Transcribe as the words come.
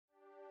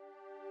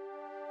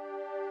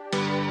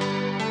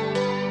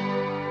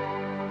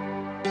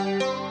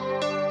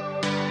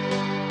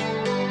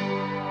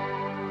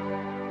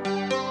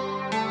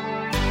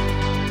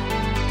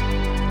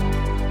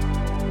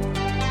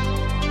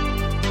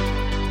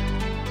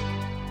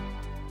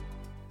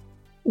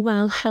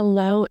Well,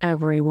 hello,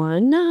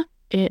 everyone.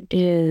 It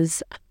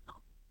is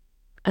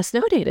a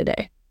snow day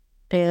today,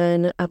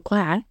 and I'm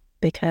glad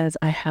because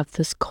I have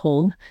this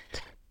cold.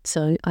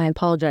 So I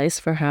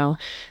apologize for how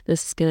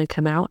this is going to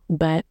come out,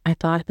 but I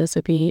thought this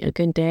would be a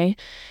good day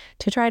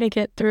to try to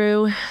get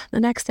through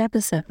the next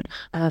episode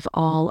of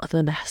all of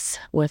the mess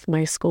with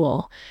my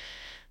school.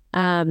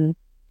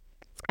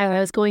 As I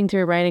was going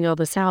through writing all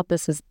this out,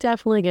 this is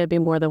definitely going to be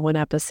more than one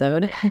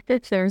episode.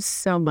 There's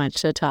so much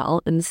to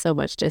tell and so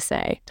much to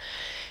say.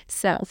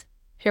 So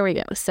here we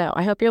go. So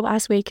I hope your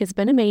last week has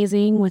been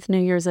amazing with New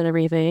Year's and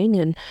everything.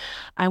 And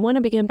I want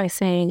to begin by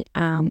saying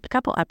a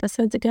couple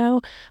episodes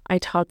ago, I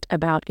talked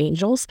about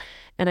angels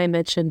and I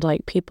mentioned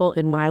like people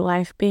in my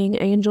life being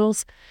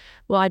angels.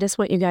 Well, I just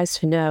want you guys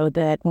to know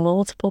that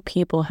multiple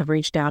people have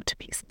reached out to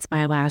me since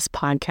my last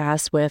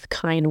podcast with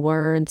kind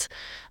words,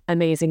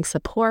 amazing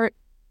support.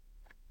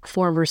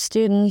 Former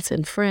students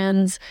and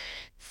friends,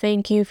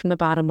 thank you from the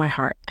bottom of my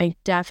heart. I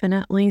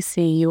definitely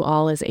see you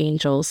all as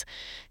angels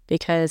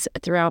because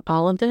throughout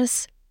all of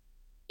this,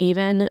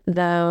 even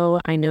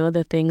though I know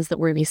the things that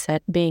were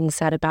being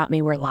said about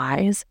me were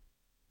lies,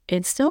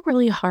 it's still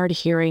really hard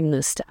hearing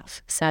this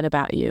stuff said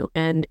about you.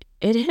 And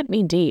it hit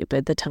me deep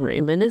at the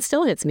time, and it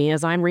still hits me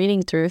as I'm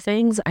reading through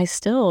things. I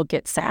still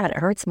get sad. It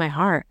hurts my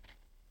heart.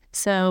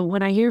 So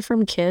when I hear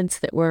from kids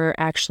that were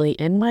actually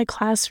in my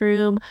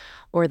classroom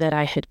or that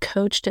I had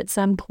coached at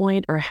some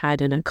point or had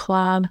in a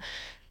club,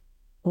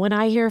 when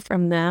I hear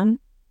from them,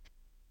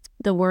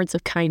 the words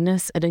of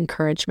kindness and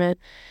encouragement,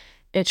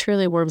 it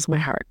truly warms my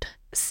heart.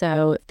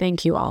 So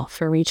thank you all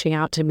for reaching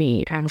out to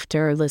me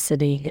after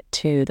listening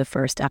to the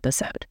first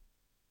episode.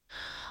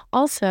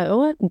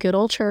 Also, good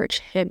old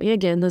church hit me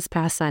again this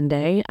past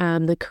Sunday.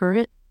 The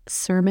current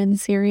sermon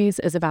series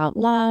is about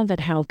love and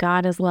how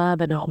God is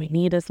love and all we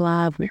need is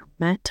love. We're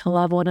meant to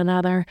love one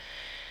another.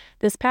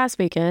 This past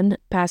weekend,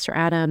 Pastor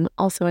Adam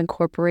also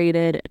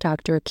incorporated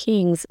Dr.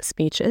 King's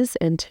speeches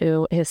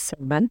into his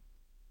sermon.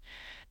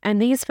 And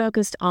these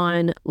focused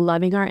on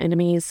loving our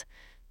enemies,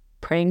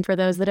 praying for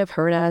those that have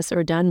hurt us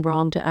or done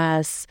wrong to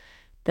us,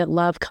 that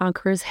love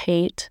conquers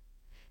hate.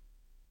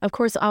 Of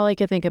course, all I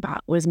could think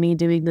about was me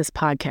doing this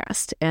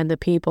podcast and the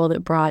people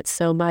that brought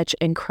so much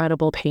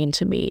incredible pain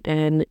to me.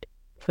 And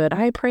could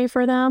I pray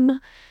for them?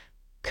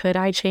 Could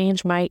I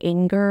change my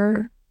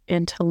anger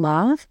into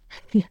love?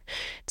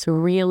 It's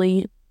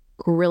really,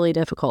 really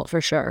difficult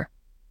for sure.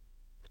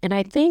 And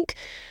I think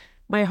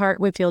my heart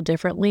would feel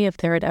differently if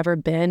there had ever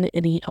been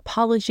any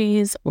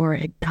apologies or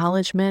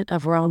acknowledgement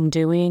of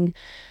wrongdoing,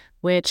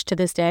 which to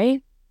this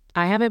day,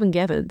 I haven't been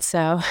given.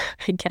 So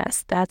I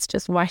guess that's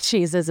just why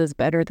Jesus is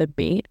better than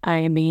me.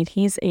 I mean,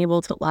 he's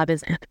able to love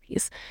his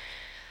enemies.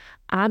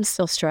 I'm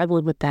still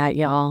struggling with that,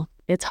 y'all.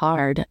 It's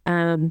hard.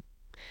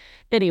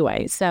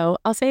 Anyway, so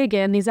I'll say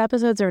again, these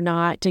episodes are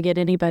not to get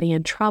anybody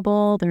in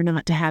trouble. They're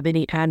not to have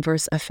any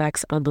adverse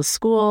effects on the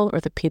school or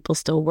the people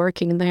still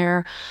working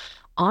there.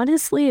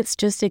 Honestly, it's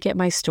just to get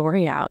my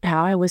story out,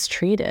 how I was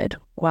treated,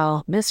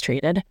 well,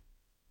 mistreated,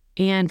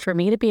 and for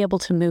me to be able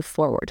to move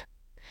forward.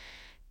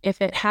 If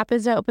it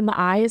happens to open the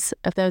eyes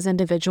of those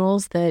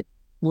individuals that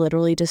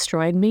literally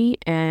destroyed me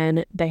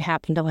and they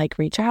happen to like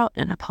reach out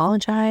and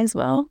apologize,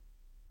 well,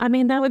 I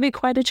mean, that would be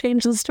quite a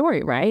change in the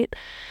story, right?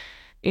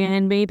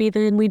 And maybe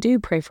then we do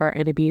pray for our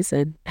enemies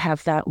and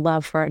have that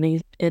love for our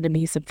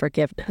enemies and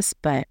forgiveness.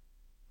 But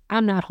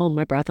I'm not holding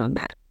my breath on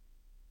that.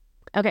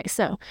 Okay,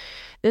 so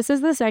this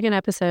is the second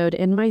episode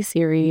in my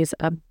series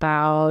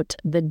about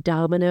the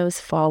dominoes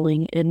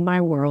falling in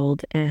my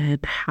world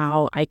and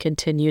how I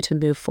continue to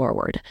move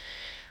forward.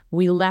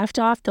 We left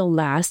off the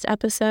last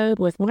episode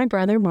with my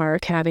brother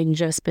Mark having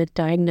just been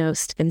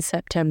diagnosed in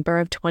September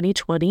of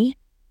 2020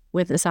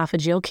 with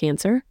esophageal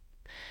cancer.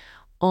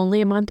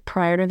 Only a month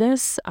prior to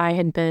this, I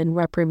had been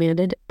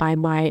reprimanded by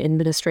my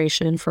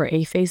administration for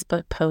a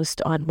Facebook post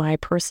on my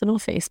personal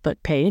Facebook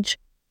page,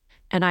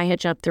 and I had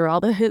jumped through all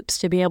the hoops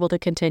to be able to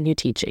continue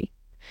teaching.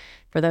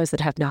 For those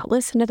that have not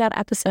listened to that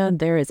episode,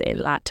 there is a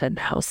lot to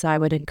know, so I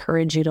would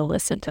encourage you to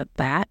listen to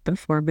that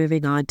before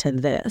moving on to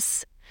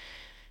this.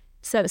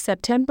 So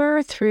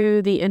September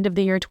through the end of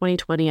the year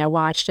 2020, I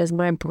watched as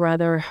my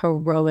brother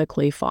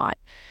heroically fought.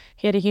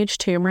 He had a huge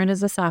tumor in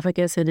his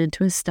esophagus and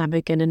into his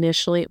stomach, and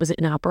initially it was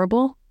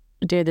inoperable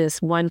due to this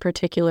one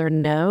particular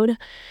node.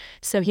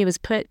 So he was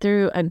put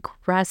through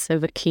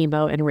aggressive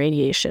chemo and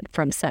radiation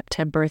from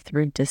September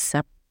through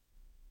December.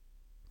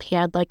 He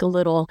had like a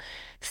little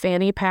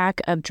fanny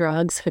pack of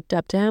drugs hooked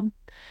up to him,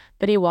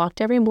 but he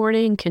walked every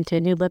morning,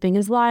 continued living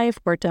his life,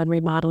 worked on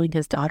remodeling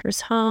his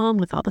daughter's home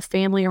with all the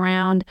family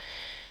around.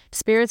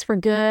 Spirits were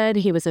good.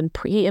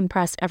 He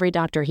impressed every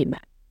doctor he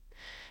met.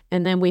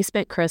 And then we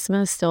spent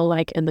Christmas still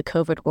like in the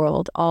COVID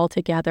world, all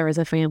together as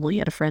a family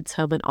at a friend's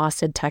home in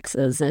Austin,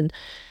 Texas. And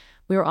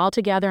we were all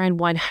together in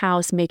one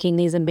house making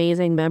these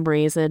amazing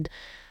memories. And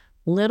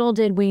little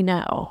did we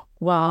know,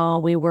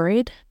 while we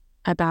worried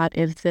about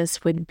if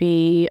this would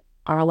be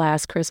our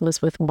last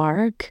Christmas with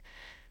Mark,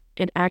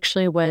 it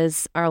actually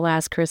was our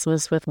last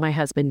Christmas with my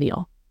husband,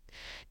 Neil.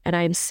 And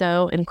I am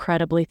so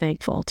incredibly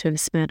thankful to have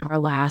spent our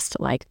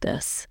last like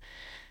this.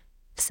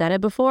 Said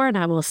it before and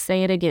I will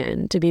say it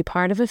again. To be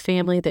part of a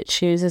family that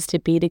chooses to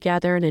be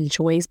together and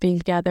enjoys being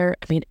together,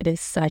 I mean, it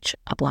is such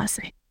a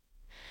blessing.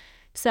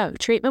 So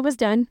treatment was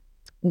done.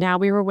 Now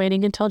we were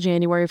waiting until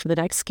January for the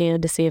next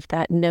scan to see if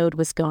that node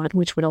was gone,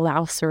 which would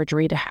allow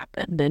surgery to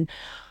happen. And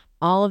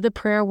all of the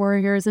prayer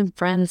warriors and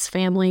friends,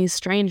 families,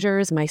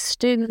 strangers, my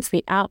students,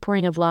 the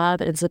outpouring of love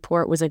and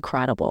support was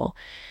incredible.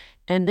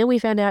 And then we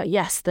found out,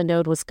 yes, the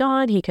node was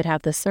gone. He could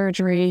have the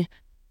surgery.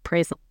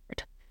 Praise the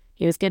Lord.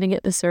 He was going to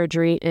get the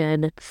surgery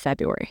in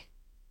February.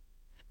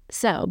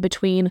 So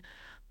between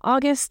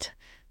August,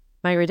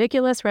 my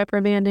ridiculous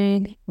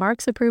reprimanding,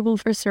 Mark's approval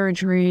for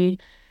surgery,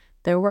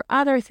 there were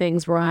other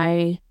things where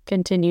I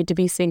continued to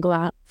be singled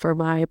out for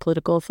my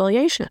political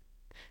affiliation.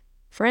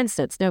 For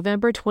instance,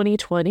 November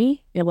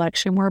 2020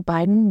 election where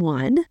Biden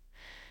won,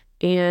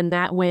 and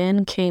that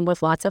win came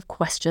with lots of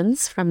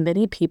questions from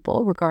many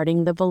people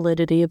regarding the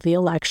validity of the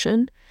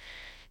election.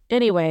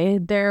 Anyway,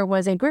 there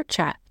was a group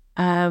chat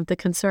of the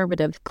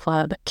conservative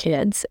club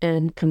kids,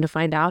 and come to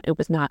find out it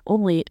was not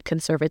only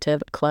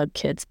conservative club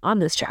kids on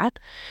this chat,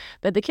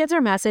 but the kids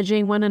are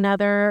messaging one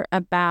another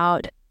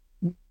about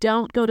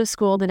don't go to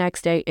school the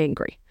next day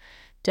angry.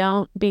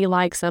 Don't be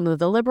like some of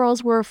the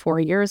liberals were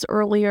 4 years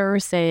earlier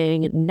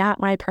saying,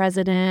 not my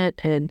president,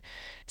 and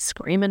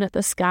screaming at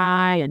the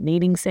sky and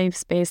needing safe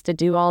space to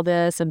do all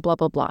this and blah,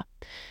 blah, blah.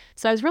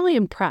 So I was really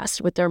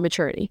impressed with their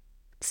maturity.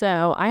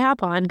 So I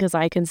hop on because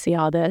I can see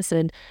all this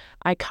and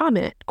I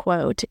comment,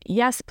 quote,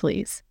 yes,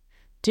 please.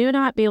 Do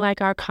not be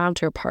like our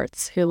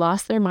counterparts who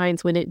lost their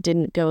minds when it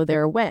didn't go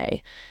their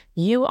way.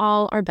 You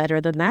all are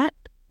better than that.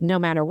 No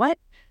matter what,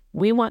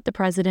 we want the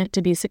president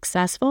to be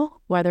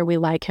successful, whether we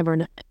like him or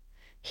not.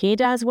 He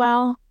does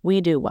well,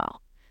 we do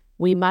well.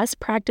 We must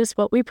practice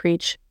what we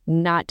preach,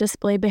 not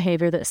display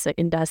behavior that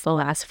sickened us the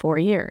last 4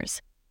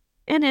 years.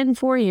 And in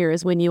 4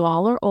 years, when you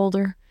all are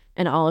older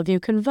and all of you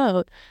can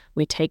vote,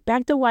 we take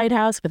back the White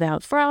House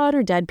without fraud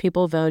or dead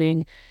people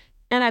voting.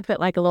 And I put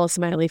like a little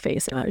smiley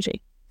face emoji.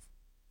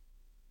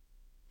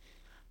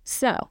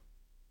 So,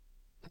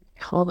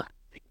 hold on.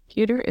 My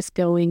computer is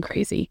going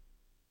crazy.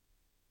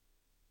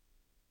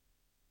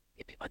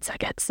 Give me 1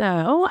 second.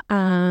 So,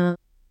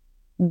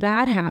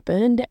 that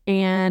happened,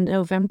 and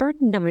November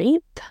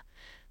 9th,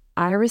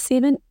 I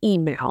received an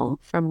email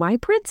from my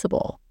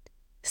principal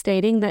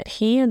stating that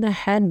he and the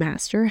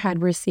headmaster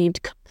had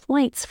received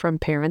complaints from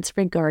parents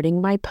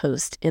regarding my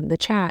post in the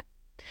chat.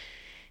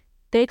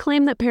 They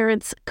claimed that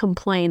parents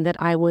complained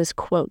that I was,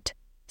 quote,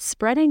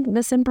 spreading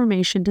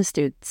misinformation to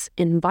students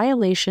in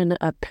violation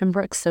of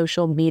Pembroke's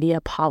social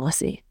media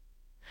policy.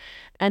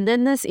 And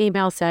then this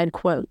email said,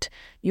 quote,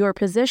 your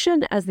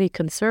position as the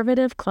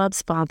conservative club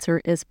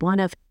sponsor is one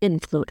of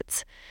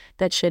influence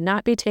that should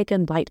not be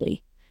taken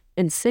lightly.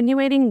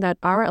 Insinuating that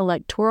our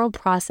electoral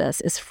process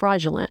is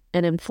fraudulent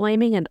and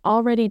inflaming an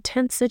already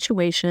tense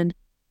situation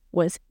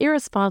was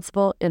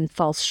irresponsible and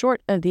falls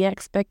short of the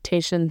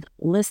expectation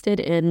listed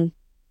in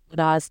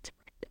Law's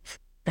directive.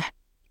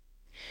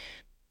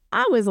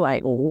 I was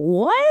like,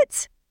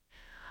 what?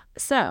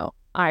 So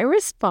I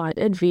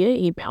responded via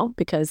email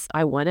because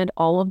I wanted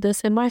all of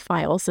this in my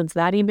file since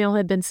that email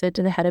had been sent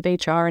to the head of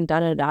HR and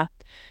da-da-da.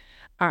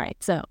 All right,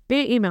 so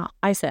via email,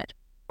 I said,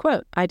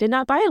 quote, I did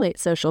not violate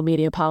social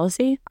media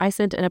policy. I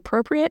sent an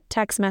appropriate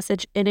text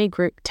message in a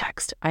group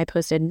text. I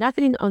posted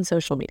nothing on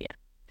social media.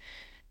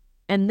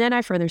 And then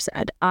I further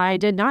said, I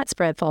did not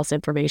spread false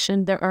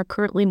information. There are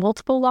currently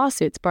multiple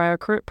lawsuits by our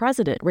current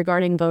president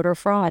regarding voter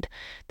fraud.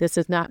 This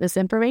is not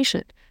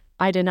misinformation.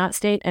 I did not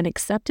state an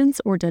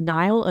acceptance or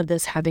denial of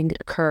this having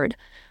occurred.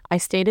 I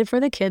stated for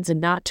the kids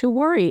not to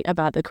worry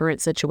about the current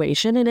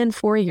situation, and in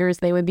 4 years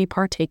they would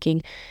not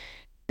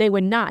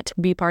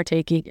be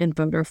partaking in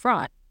voter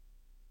fraud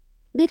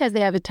because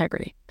they have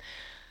integrity.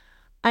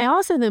 I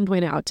also then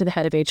point out to the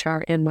head of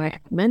HR and my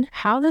admin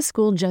how the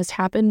school just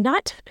happened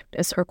not to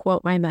notice or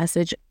quote my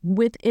message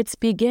with its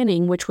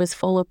beginning, which was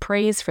full of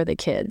praise for the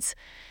kids,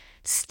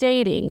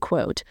 stating,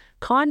 quote,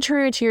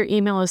 contrary to your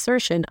email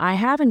assertion, I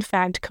have in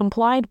fact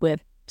complied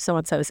with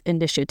so-and-so's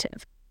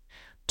initiative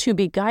to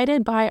be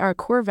guided by our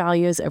core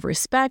values of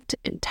respect,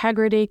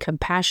 integrity,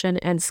 compassion,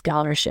 and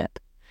scholarship.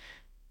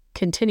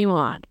 Continue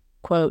on,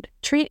 quote,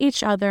 treat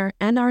each other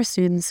and our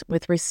students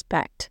with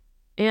respect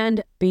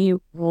and be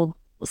rule.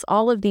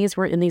 All of these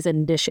were in these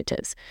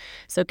initiatives.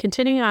 So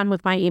continuing on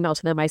with my email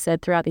to them, I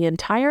said throughout the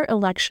entire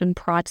election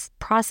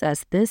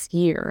process this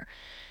year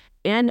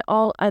and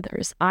all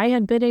others, I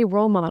had been a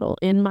role model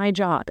in my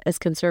job as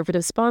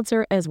conservative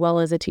sponsor as well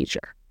as a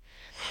teacher.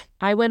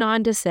 I went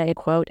on to say,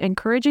 quote,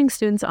 encouraging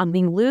students on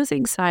the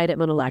losing side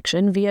of an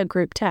election via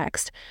group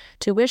text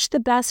to wish the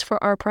best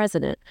for our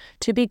president,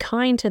 to be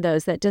kind to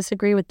those that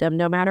disagree with them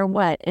no matter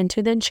what, and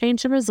to then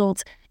change the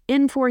results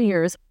in 4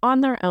 years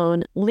on their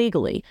own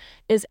legally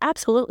is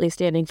absolutely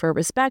standing for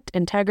respect,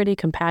 integrity,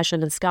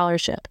 compassion, and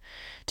scholarship.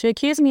 To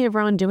accuse me of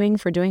wrongdoing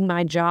for doing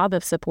my job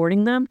of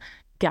supporting them,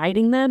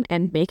 guiding them,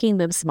 and making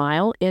them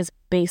smile is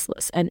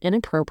baseless and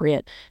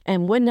inappropriate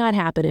and would not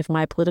happen if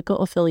my political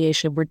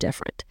affiliation were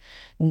different.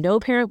 No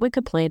parent would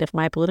complain if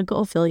my political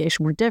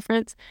affiliation were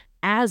different,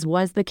 as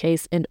was the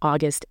case in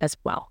August as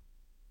well.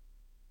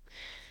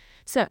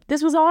 So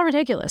this was all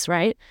ridiculous,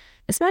 right?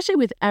 Especially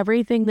with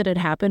everything that had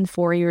happened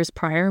 4 years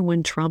prior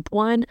when Trump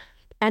won,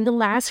 and the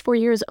last 4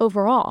 years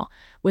overall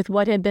with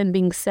what had been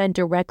being said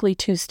directly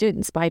to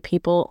students by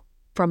people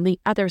from the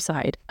other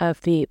side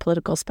of the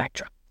political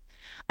spectrum.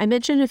 I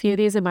mentioned a few of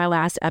these in my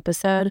last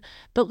episode,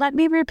 but let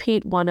me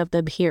repeat one of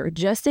them here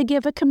just to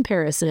give a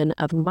comparison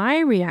of my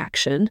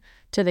reaction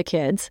to the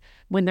kids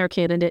when their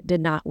candidate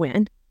did not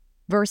win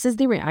versus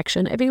the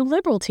reaction of a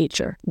liberal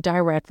teacher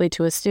directly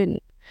to a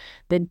student.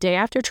 The day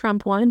after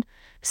Trump won,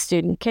 a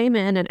student came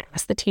in and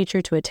asked the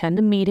teacher to attend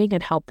a meeting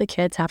and help the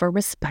kids have a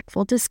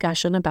respectful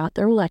discussion about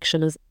the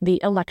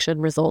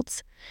election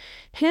results.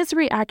 His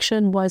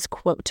reaction was,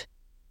 quote,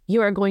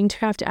 "You are going to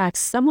have to ask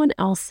someone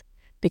else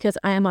because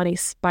I am on a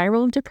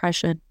spiral of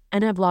depression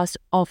and have lost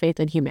all faith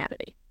in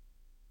humanity."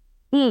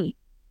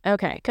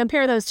 Okay,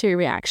 compare those two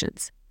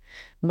reactions.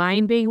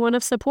 Mine being one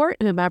of support,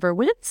 whomever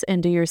wins,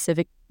 and do your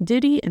civic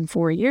duty in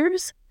 4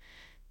 years.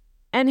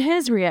 And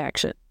his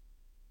reaction.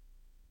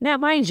 Now,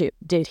 mind you,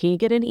 did he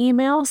get an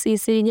email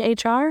CCing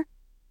HR?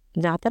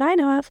 Not that I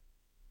know of.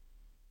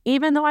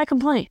 Even though I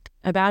complained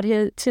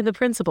to the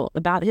principal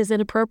about his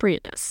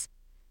inappropriateness.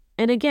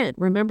 And again,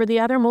 remember the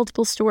other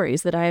multiple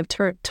stories that I have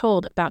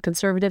told about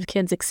conservative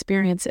kids'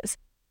 experiences,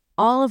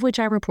 all of which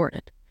I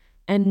reported.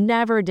 And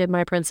never did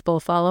my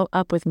principal follow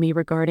up with me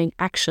regarding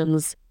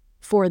actions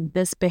for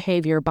this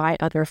behavior by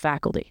other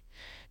faculty.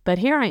 But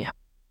here I am.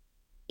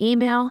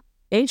 Email,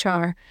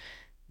 HR,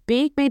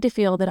 being made to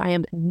feel that I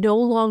am no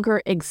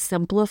longer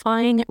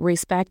exemplifying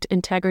respect,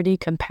 integrity,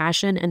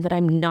 compassion, and that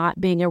I'm not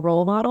being a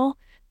role model.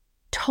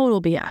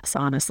 Total BS,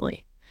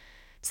 honestly.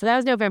 So that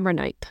was November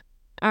 9th.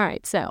 All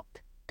right, so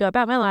go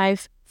about my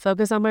life,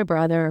 focus on my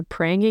brother,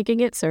 praying he can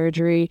get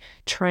surgery,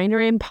 trying to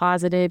remain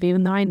positive,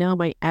 even though I know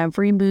my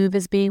every move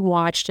is being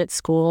watched at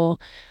school.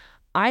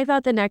 I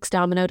thought the next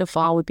domino to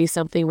fall would be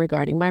something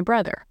regarding my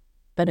brother.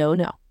 But oh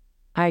no,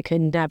 I could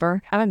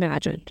never have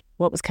imagined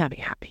what was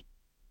coming at me.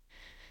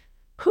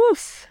 Whew.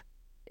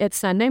 It's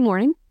Sunday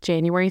morning,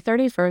 January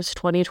 31st,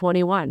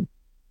 2021.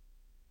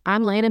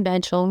 I'm laying in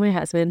bed chilling with my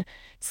husband,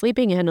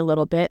 sleeping in a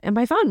little bit, and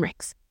my phone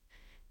rings.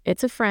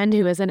 It's a friend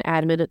who is an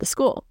admin at the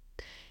school.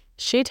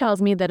 She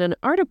tells me that an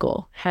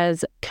article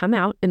has come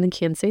out in the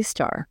Kansas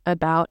Star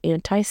about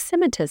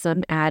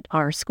anti-Semitism at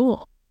our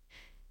school.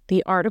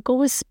 The article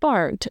was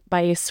sparked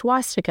by a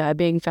swastika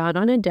being found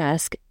on a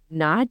desk,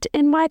 not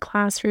in my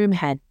classroom,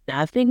 had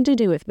nothing to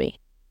do with me.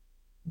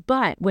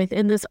 But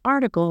within this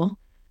article,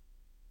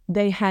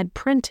 they had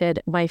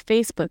printed my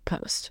Facebook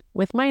post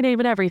with my name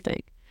and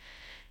everything.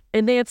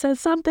 And they had said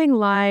something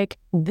like,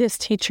 "This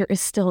teacher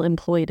is still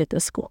employed at the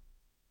school."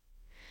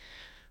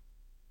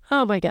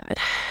 Oh my God.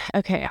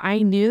 Okay, I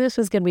knew this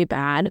was going to be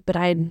bad, but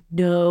I had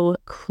no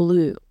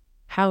clue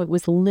how it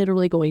was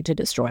literally going to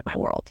destroy my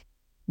world.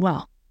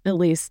 Well, at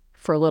least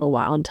for a little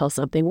while until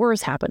something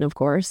worse happened, of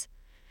course.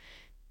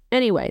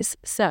 Anyways,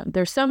 so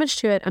there's so much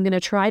to it. I'm going to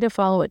try to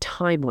follow a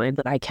timeline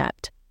that I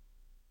kept.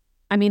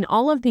 I mean,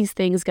 all of these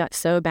things got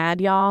so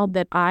bad, y'all,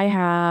 that I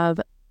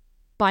have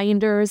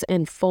binders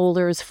and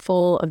folders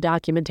full of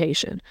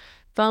documentation.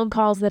 Phone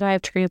calls that I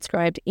have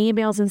transcribed,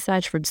 emails and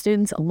such from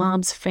students,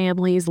 alums,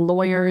 families,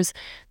 lawyers.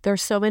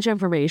 There's so much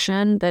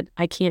information that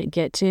I can't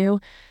get to,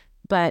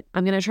 but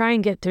I'm going to try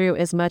and get through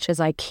as much as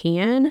I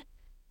can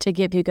to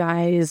give you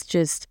guys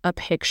just a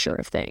picture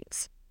of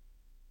things.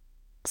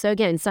 So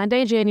again,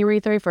 Sunday,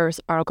 January 31st,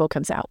 article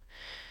comes out.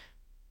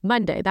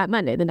 Monday,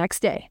 the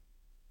next day,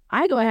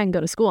 I go ahead and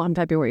go to school on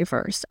February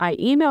 1st. I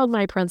emailed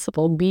my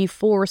principal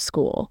before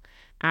school,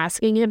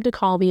 asking him to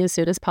call me as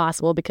soon as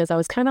possible because I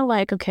was kind of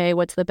like, okay,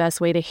 what's the best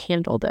way to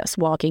handle this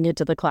walking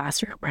into the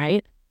classroom,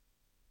 right?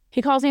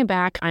 He calls me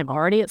back. I'm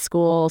already at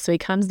school. So he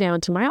comes down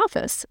to my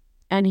office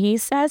and he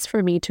says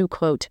for me to,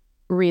 quote,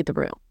 read the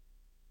room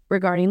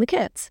regarding the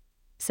kids.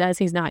 Says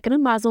he's not going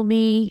to muzzle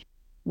me,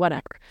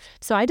 whatever.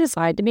 So I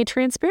decide to be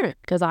transparent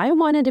because I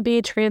wanted to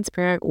be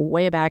transparent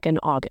way back in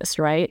August,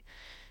 right?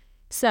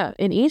 So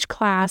in each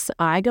class,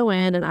 I go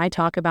in and I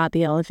talk about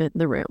the elephant in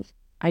the room.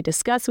 I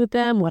discuss with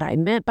them what I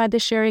meant by the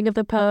sharing of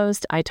the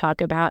post. I talk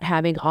about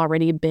having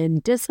already been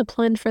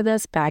disciplined for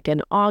this back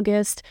in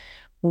August,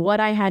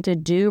 what I had to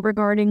do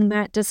regarding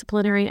that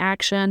disciplinary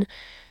action,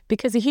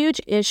 because a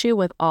huge issue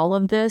with all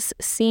of this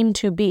seemed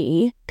to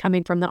be,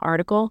 coming from the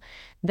article,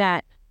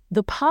 that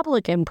the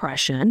public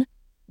impression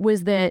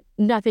was that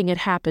nothing had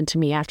happened to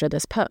me after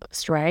this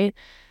post, right?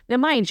 Now,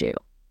 mind you,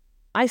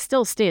 I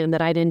still stand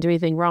that I didn't do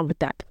anything wrong with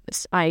that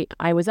post.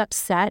 I was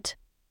upset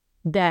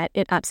that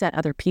it upset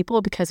other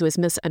people because it was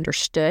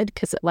misunderstood.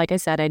 Because like I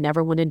said, I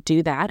never want to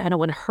do that. I don't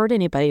want to hurt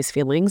anybody's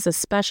feelings,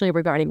 especially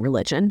regarding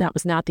religion. That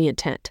was not the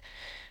intent.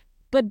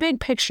 But big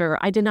picture,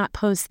 I did not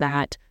post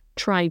that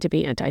trying to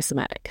be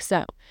anti-Semitic.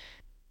 So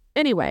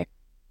anyway,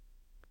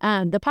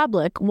 the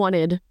public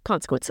wanted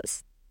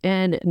consequences.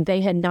 And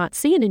they had not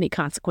seen any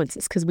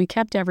consequences because we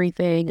kept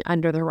everything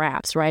under the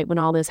wraps, right, when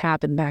all this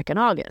happened back in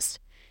August.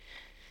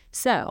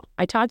 So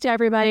I talked to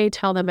everybody,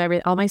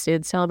 all my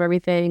students, tell them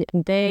everything.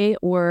 They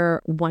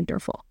were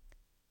wonderful.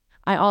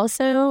 I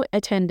also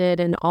attended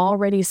an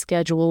already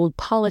scheduled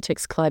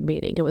politics club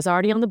meeting. It was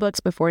already on the books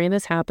before any of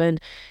this happened.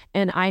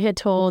 And I had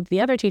told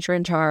the other teacher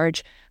in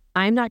charge,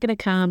 I'm not going to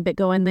come, but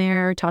go in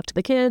there, talk to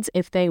the kids.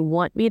 If they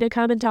want me to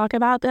come and talk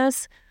about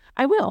this,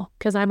 I will,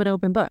 because I'm an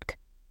open book.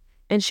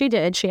 And she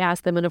did. She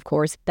asked them, and of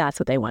course, that's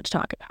what they want to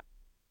talk about.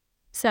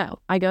 So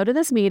I go to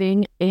this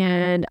meeting,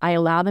 and I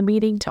allow the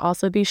meeting to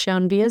also be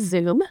shown via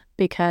Zoom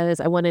because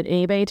I wanted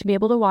anybody to be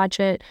able to watch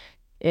it.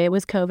 It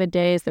was COVID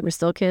days. There were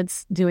still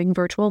kids doing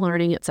virtual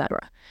learning,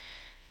 etc.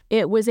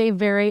 It was a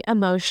very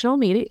emotional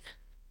meeting,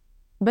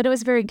 but it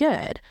was very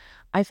good.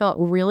 I felt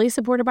really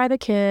supported by the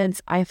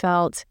kids. I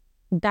felt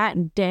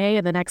that day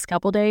and the next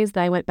couple days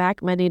that I went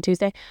back, Monday and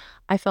Tuesday,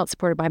 I felt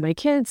supported by my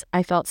kids.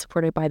 I felt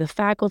supported by the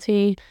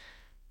faculty.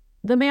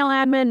 The male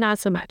admin, not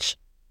so much.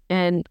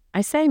 And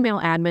I say male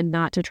admin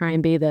not to try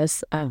and be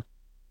this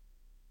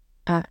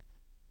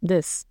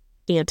this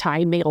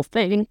anti-male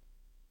thing.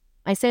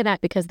 I say that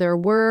because there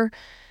were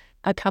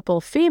a couple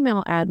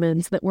female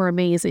admins that were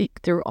amazing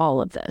through all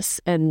of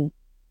this. And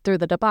through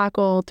the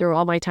debacle, through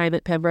all my time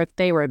at Pembroke,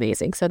 they were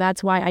amazing. So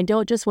that's why I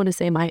don't just want to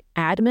say my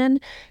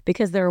admin,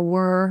 because there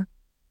were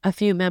a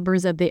few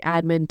members of the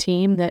admin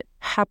team that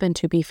happened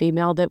to be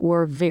female that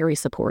were very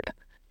supportive.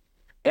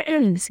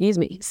 Excuse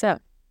me. So,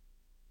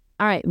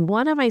 all right,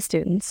 one of my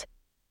students,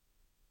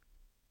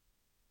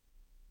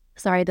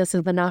 sorry, this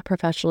is the not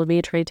professional of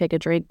me trying to take a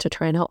drink to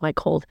try and help my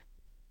cold.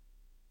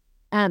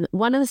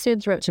 One of the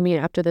students wrote to me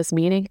after this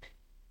meeting.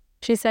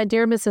 She said,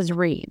 "Dear Mrs.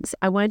 Reeves,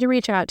 I wanted to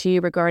reach out to you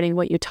regarding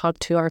what you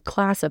talked to our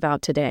class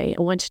about today.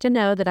 I want you to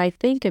know that I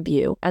think of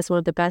you as one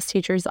of the best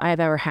teachers I have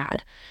ever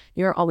had.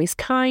 You're always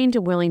kind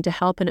and willing to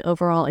help, and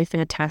overall a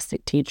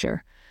fantastic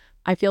teacher.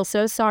 I feel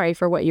so sorry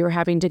for what you are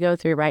having to go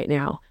through right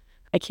now.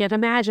 I can't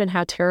imagine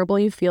how terrible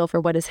you feel for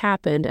what has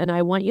happened, and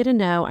I want you to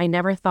know I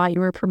never thought you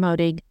were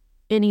promoting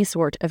any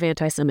sort of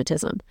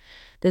anti-Semitism.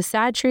 The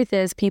sad truth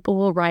is people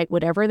will write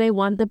whatever they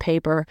want in the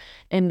paper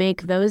and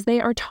make those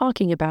they are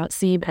talking about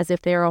seem as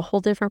if they are a whole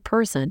different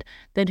person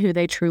than who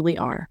they truly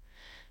are.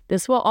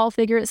 This will all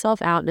figure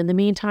itself out, and in the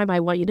meantime, I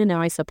want you to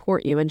know I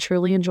support you and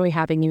truly enjoy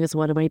having you as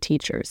one of my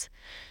teachers."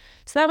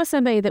 So that was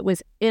somebody that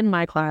was in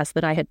my class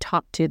that I had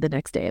talked to the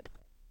next day.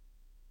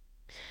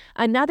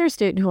 Another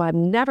student who I've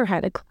never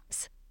had a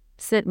class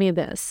sent me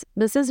this.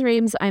 "Mrs.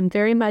 Reeves, I'm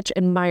very much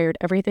admired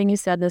everything you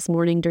said this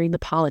morning during the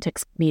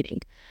politics meeting.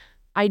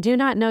 I do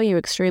not know you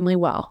extremely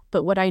well,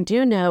 but what I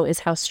do know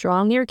is how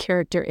strong your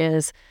character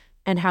is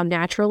and how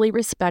naturally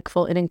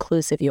respectful and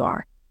inclusive you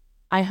are.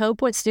 I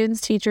hope what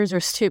students, teachers,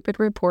 or stupid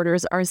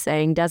reporters are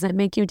saying doesn't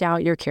make you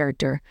doubt your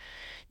character.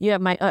 You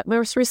have my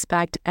utmost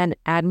respect and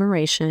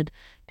admiration,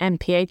 and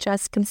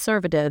PHS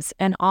conservatives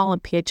and all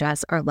of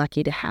PHS are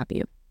lucky to have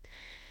you."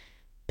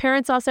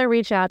 Parents also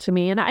reach out to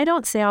me, and I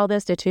don't say all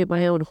this to toot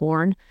my own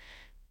horn.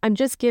 I'm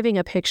just giving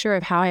a picture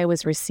of how I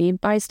was received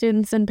by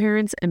students and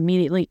parents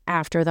immediately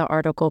after the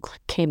article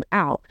came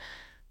out,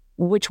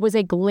 which was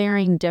a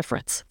glaring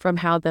difference from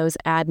how those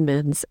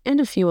admins and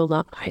a few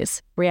alumni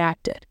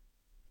reacted.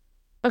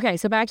 Okay,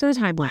 so back to the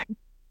timeline.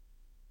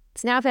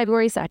 It's now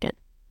February 2nd.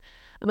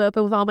 I'm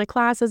open with all my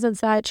classes and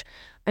such.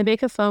 I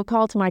make a phone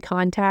call to my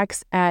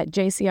contacts at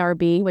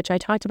JCRB, which I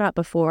talked about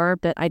before,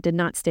 but I did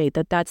not state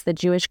that that's the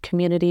Jewish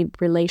Community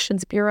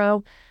Relations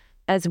Bureau,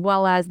 as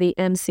well as the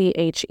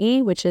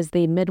MCHE, which is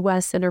the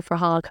Midwest Center for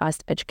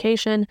Holocaust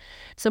Education.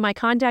 So my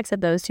contacts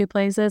at those two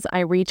places, I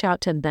reach out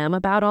to them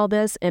about all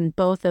this, and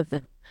both of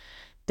them,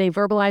 they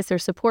verbalize their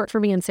support for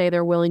me and say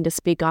they're willing to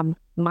speak on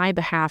my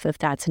behalf if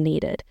that's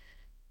needed.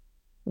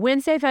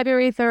 Wednesday,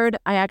 February 3rd,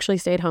 I actually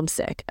stayed home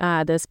sick.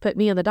 This put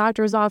me in the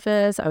doctor's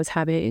office. I was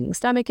having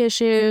stomach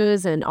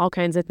issues and all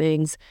kinds of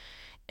things.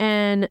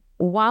 And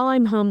while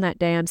I'm home that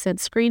day, I'm sent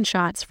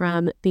screenshots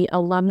from the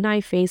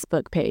alumni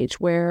Facebook page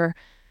where,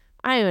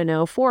 I don't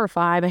know, 4 or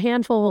 5, a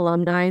handful of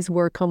alumni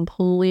were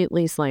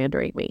completely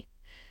slandering me.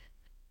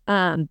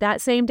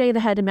 That same day, the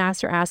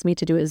headmaster asked me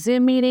to do a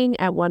Zoom meeting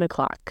at 1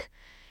 o'clock.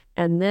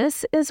 And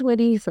this is when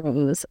he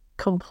throws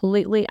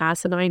completely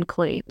asinine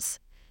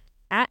claims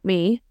at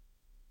me.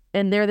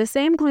 And they're the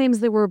same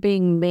claims that were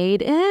being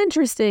made,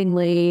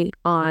 interestingly,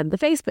 on the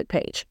Facebook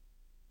page.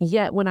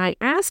 Yet when I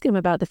ask him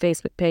about the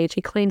Facebook page,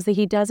 he claims that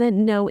he doesn't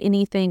know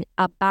anything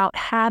about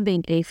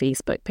having a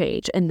Facebook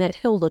page and that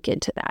he'll look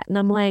into that. And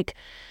I'm like,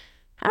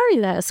 how are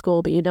you at a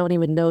school, but you don't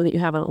even know that you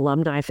have an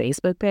alumni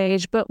Facebook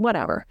page? But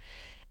whatever.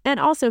 And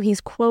also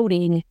he's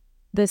quoting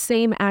the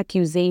same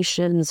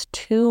accusations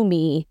to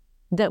me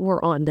that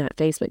were on that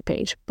Facebook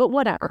page. But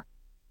whatever.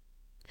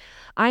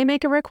 I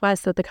make a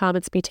request that the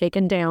comments be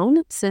taken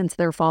down since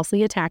they're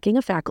falsely attacking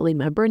a faculty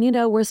member. And,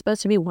 we're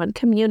supposed to be one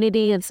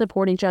community and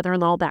support each other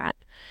and all that.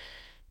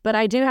 But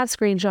I do have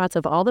screenshots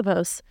of all the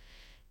posts.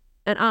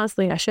 And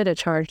honestly, I should have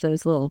charged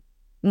those little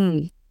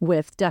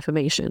with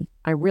defamation.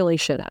 I really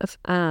should have.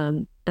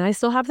 And I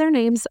still have their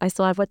names. I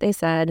still have what they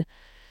said.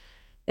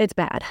 It's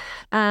bad.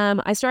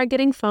 I started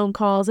getting phone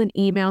calls and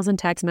emails and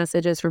text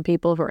messages from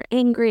people who are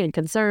angry and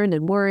concerned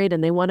and worried,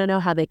 and they want to know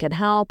how they can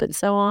help and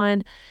so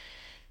on.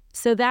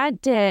 So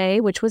that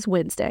day, which was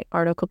Wednesday,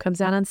 article comes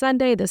out on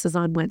Sunday. This is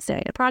on Wednesday,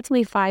 at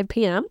approximately 5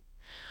 p.m.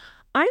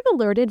 I'm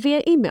alerted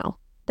via email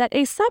that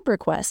a sub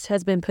request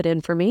has been put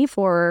in for me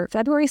for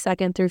February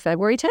 2nd through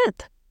February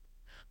 10th.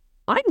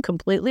 I'm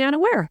completely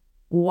unaware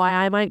why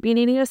I might be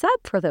needing a sub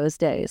for those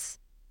days.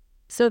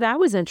 So that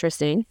was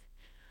interesting.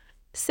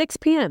 6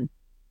 p.m.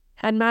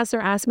 Headmaster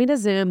asked me to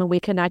Zoom and we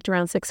connect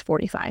around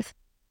 6:45.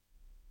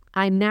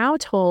 I'm now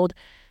told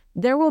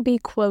there will be,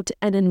 quote,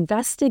 an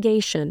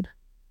investigation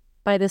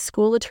by the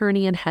school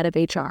attorney and head of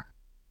HR,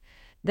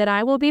 that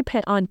I will be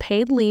on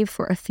paid leave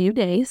for a few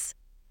days.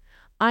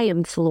 I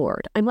am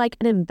floored. I'm like,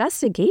 an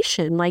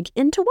investigation? Like,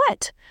 into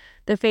what?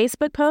 The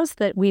Facebook post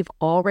that we've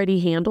already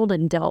handled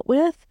and dealt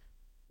with?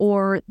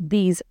 Or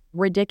these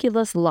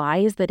ridiculous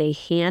lies that a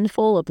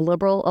handful of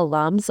liberal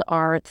alums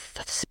are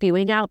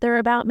spewing out there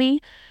about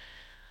me?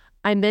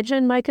 I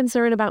mentioned my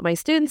concern about my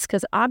students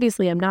because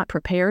obviously I'm not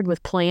prepared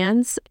with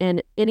plans.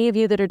 And any of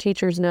you that are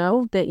teachers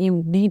know that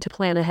you need to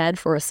plan ahead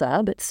for a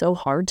sub. It's so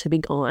hard to be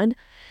gone.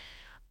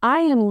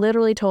 I am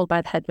literally told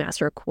by the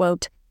headmaster,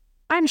 quote,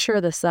 I'm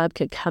sure the sub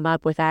could come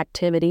up with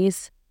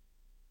activities.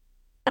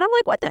 And I'm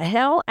like, what the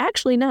hell?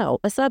 Actually, no,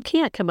 a sub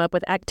can't come up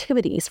with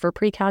activities for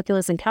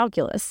pre-calculus and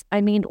calculus.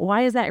 I mean,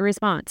 why is that a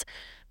response?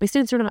 My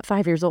students are not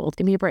 5 years old.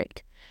 Give me a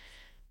break.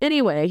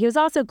 Anyway, he was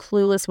also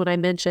clueless when I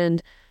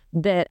mentioned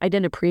that I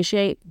didn't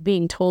appreciate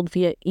being told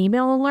via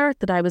email alert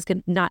that I was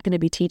not going to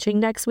be teaching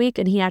next week.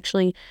 And he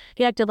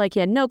acted like he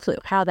had no clue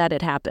how that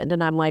had happened.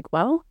 And I'm like,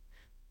 well,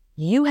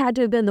 you had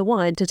to have been the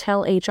one to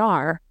tell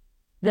HR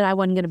that I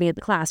wasn't going to be in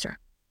the classroom.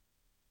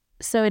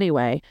 So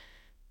anyway,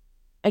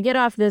 I get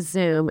off this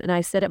Zoom and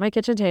I sit at my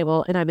kitchen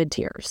table and I'm in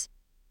tears.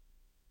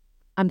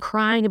 I'm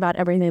crying about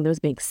everything that was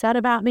being said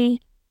about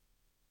me,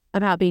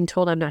 about being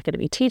told I'm not going to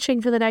be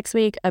teaching for the next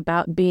week,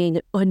 about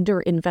being under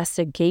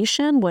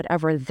investigation,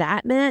 whatever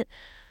that meant,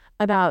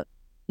 about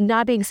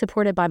not being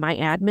supported by my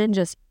admin,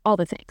 just all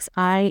the things.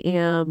 I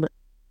am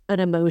an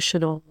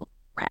emotional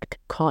wreck,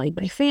 calling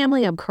my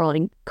family. I'm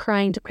crying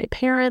to my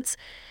parents.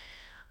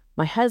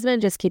 My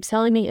husband just keeps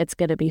telling me it's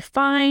going to be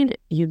fine.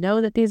 You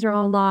know that these are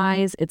all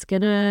lies. It's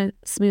going to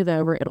smooth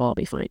over. It'll all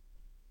be fine.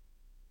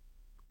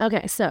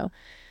 Okay, so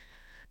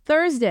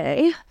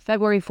Thursday,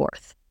 February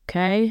 4th,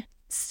 okay?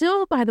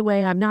 Still, by the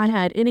way, I've not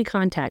had any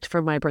contact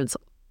from my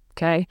principal,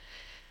 okay?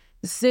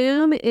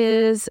 Zoom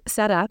is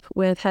set up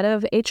with head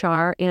of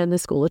HR and the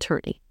school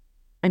attorney.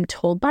 I'm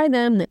told by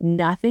them that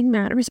nothing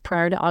matters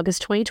prior to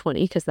August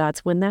 2020 because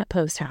that's when that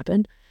post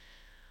happened.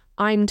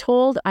 I'm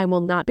told I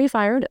will not be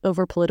fired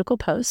over political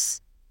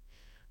posts.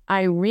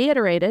 I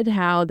reiterated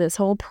how this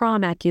whole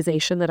prom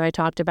accusation that I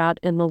talked about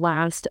in the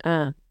last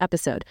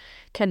episode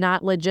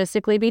cannot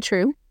logistically be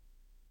true.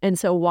 And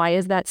so why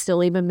is that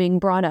still even being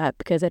brought up?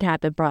 Because it had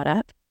been brought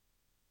up.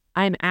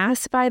 I'm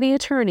asked by the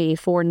attorney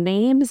for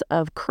names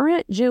of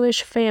current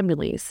Jewish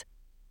families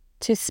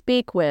to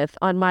speak with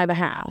on my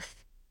behalf.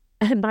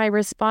 And my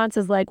response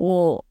is like,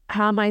 well,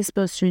 how am I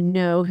supposed to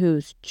know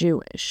who's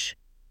Jewish?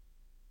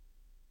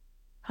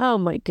 Oh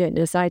my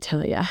goodness, I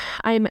tell you.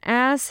 I'm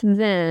asked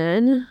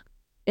then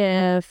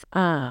if,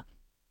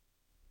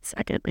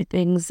 second, my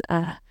thing's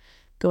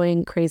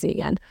going crazy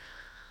again.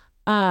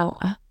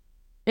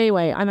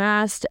 Anyway, I'm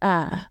asked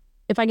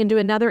if I can do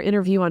another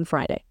interview on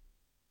Friday.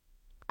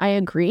 I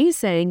agree,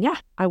 saying, yeah,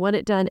 I want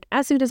it done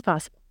as soon as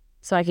possible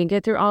so I can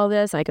get through all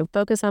this. I can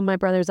focus on my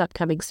brother's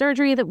upcoming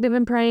surgery that we've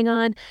been praying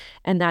on,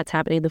 and that's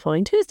happening the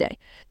following Tuesday.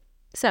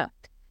 So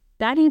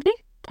that evening,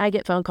 I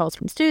get phone calls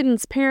from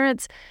students,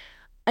 parents.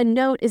 A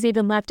note is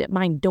even left at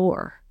my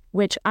door,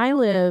 which I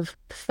live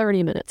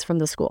 30 minutes from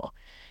the school.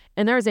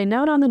 And there is a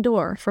note on the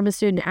door from a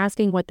student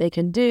asking what they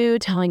can do,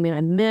 telling me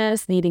I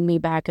missed, needing me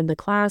back in the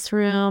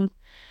classroom.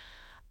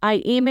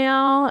 I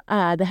email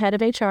the head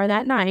of HR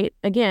that night,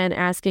 again,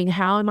 asking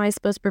how am I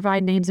supposed to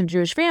provide names of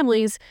Jewish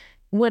families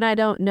when I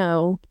don't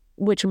know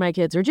which of my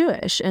kids are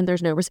Jewish, and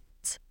there's no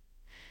response.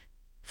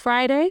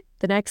 Friday,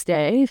 the next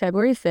day,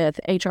 February 5th,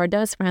 HR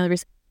does finally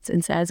respond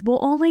and says,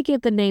 we'll only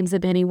give the names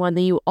of anyone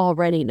that you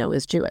already know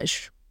is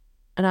Jewish.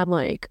 And I'm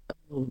like,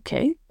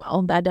 okay,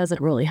 well, that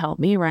doesn't really help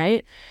me,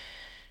 right?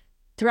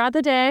 Throughout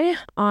the day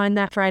on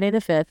that Friday the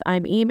 5th,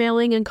 I'm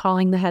emailing and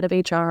calling the head of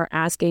HR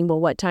asking, well,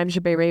 what time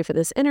should I be ready for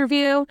this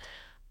interview?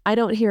 I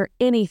don't hear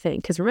anything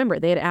because remember,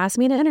 they had asked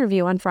me to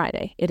interview on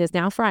Friday. It is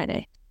now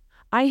Friday.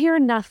 I hear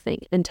nothing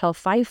until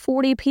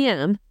 5:40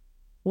 p.m.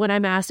 when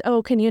I'm asked,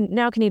 oh, can you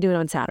do it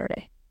on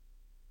Saturday?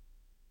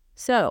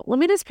 So let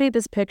me just paint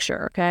this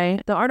picture, okay?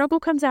 The article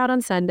comes out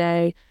on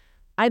Sunday.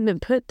 I've been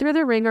put through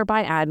the ringer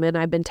by admin.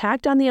 I've been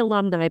tagged on the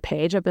alumni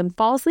page. I've been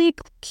falsely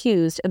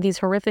accused of these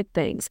horrific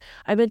things.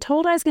 I've been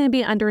told I was going to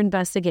be under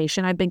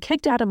investigation. I've been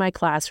kicked out of my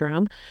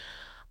classroom.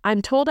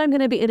 I'm told I'm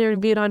going to be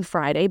interviewed on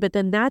Friday, but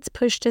then that's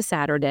pushed to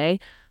Saturday.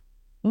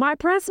 My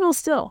principal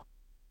still,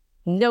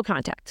 no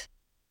contact.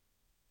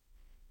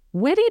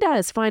 When he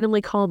does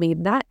finally call me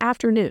that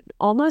afternoon,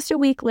 almost a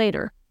week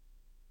later,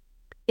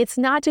 it's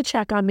not to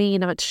check on me,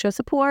 not to show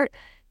support.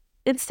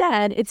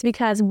 Instead, it's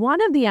because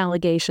one of the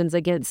allegations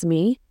against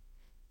me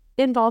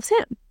involves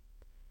him.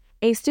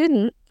 A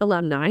student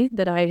alumni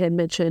that I had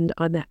mentioned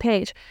on that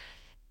page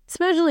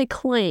especially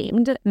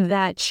claimed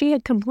that she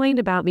had complained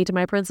about me to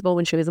my principal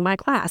when she was in my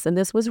class, and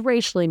this was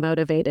racially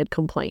motivated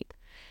complaint.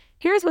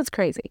 Here's what's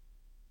crazy.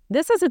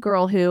 This is a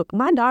girl who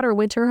my daughter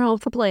went to her home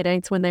for play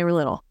dates when they were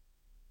little.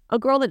 A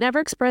girl that never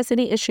expressed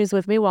any issues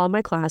with me while in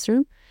my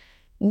classroom.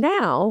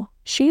 Now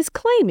she's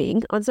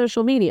claiming on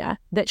social media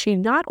that she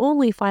not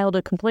only filed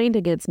a complaint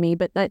against me,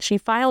 but that she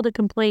filed a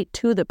complaint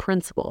to the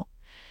principal.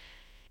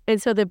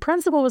 And so the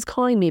principal was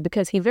calling me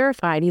because he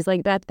verified. He's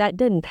like, that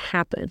didn't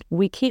happen.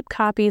 We keep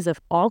copies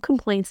of all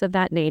complaints of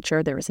that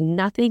nature. There is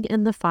nothing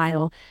in the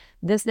file.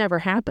 This never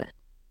happened.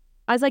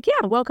 I was like,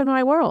 yeah, welcome to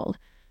my world.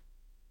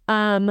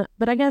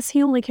 But I guess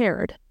he only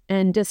cared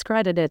and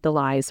discredited the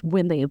lies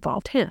when they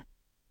involved him.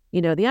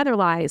 You know, the other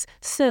lies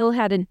still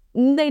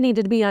they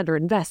needed to be under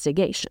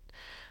investigation.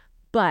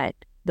 But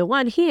the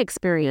one he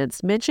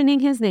experienced, mentioning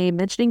his name,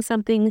 mentioning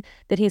something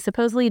that he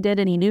supposedly did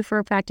and he knew for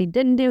a fact he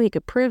didn't do, he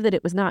could prove that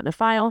it was not in a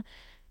file.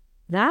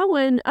 That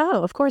one,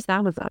 of course,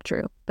 that one's not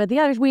true. But the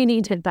others we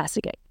need to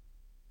investigate.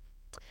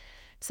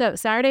 So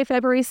Saturday,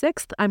 February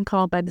 6th, I'm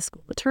called by the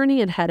school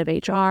attorney and head of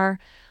HR.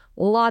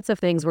 Lots of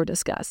things were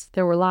discussed.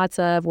 There were lots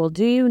of, well,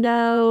 do you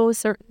know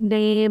certain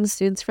names,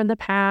 students from the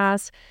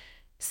past?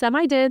 Some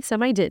I did,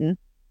 some I didn't.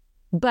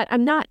 But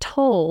I'm not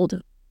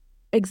told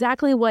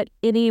exactly what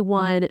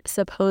anyone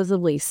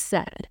supposedly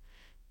said,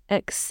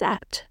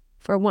 except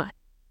for one.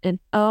 And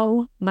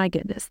oh my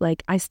goodness,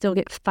 like I still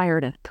get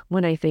fired up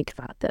when I think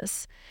about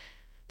this.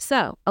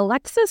 So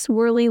Alexis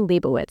Worley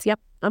Leibowitz, yep,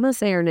 I'm going to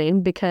say her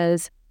name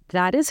because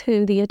that is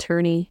who the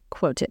attorney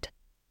quoted,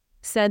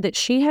 said that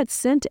she had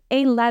sent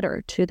a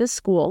letter to the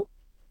school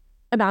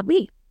about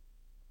me,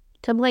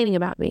 complaining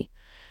about me.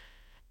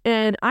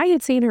 And I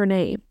had seen her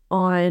name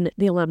on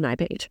the alumni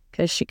page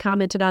because she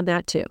commented on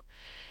that too.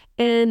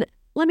 And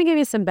let me give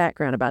you some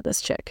background about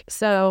this chick.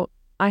 So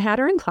I had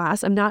her in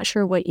class. I'm not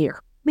sure what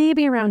year,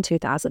 maybe around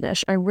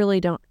 2000-ish. I really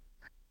don't.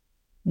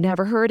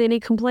 Never heard any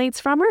complaints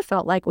from her.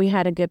 Felt like we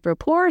had a good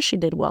rapport. She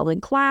did well in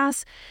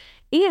class.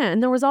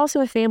 And there was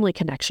also a family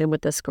connection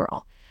with this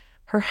girl.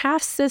 Her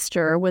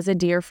half-sister was a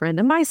dear friend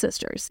of my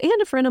sister's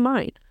and a friend of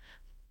mine.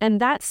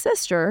 And that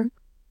sister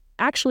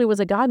actually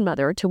was a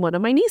godmother to one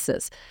of my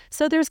nieces.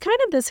 So there's kind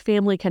of this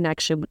family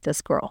connection with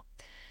this girl.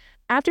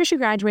 After she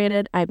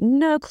graduated, I have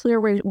no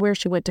clue where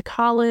she went to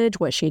college,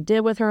 what she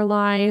did with her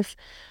life.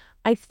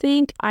 I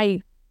think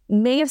I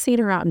may have seen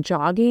her out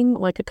jogging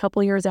like a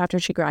couple years after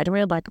she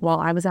graduated, like while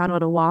I was out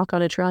on a walk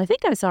on a trail. I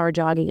think I saw her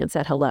jogging and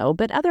said hello.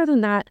 But other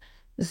than that,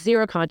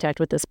 zero contact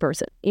with this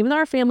person. Even though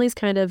our families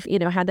kind of,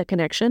 had that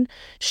connection,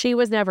 she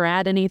was never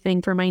at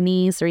anything for my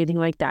niece or anything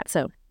like that.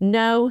 So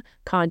no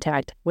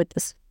contact with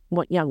this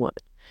young woman.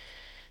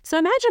 So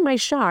imagine my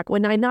shock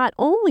when I not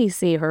only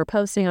see her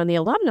posting on the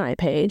alumni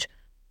page,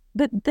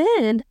 but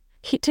then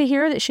to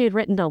hear that she had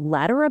written a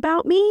letter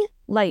about me,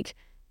 like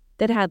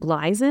that had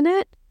lies in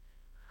it.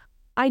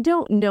 I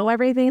don't know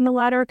everything in the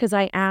letter because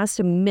I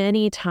asked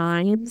many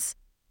times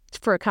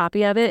for a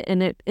copy of it.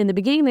 And in the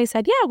beginning, they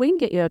said, yeah, we can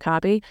get you a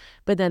copy.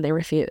 But then they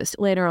refused.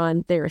 Later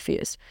on, they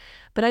refused.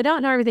 But I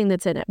don't know everything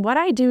that's in it. What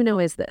I do know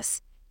is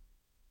this.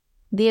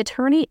 The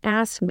attorney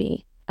asked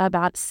me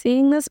about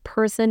seeing this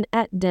person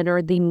at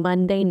dinner the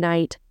Monday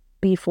night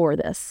before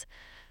this.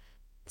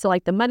 So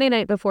like the Monday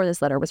night before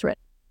this letter was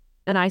written.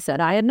 And I said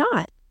I had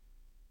not.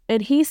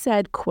 And he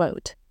said,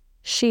 quote,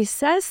 she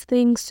says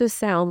things to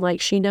sound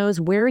like she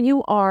knows where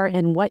you are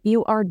and what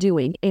you are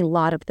doing a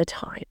lot of the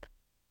time.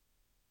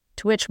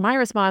 To which my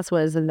response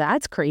was,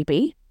 that's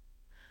creepy.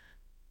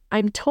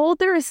 I'm told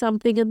there is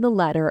something in the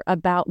letter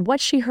about what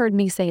she heard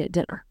me say at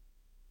dinner.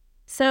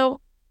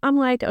 So I'm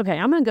like, okay,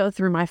 I'm going to go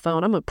through my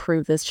phone. I'm going to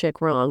prove this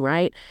chick wrong,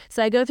 right?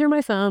 So I go through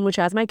my phone, which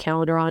has my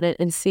calendar on it,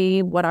 and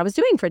see what I was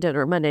doing for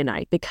dinner Monday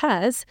night.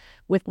 Because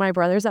with my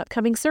brother's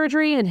upcoming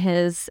surgery and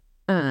his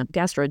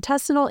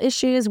gastrointestinal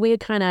issues, we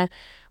kind of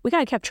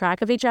kept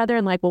track of each other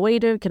and like, well, what do you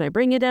do? Can I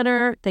bring you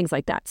dinner? Things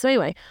like that. So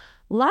anyway,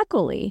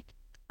 luckily,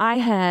 I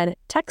had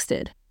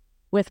texted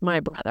with my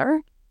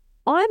brother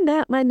on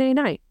that Monday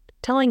night,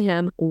 telling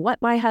him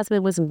what my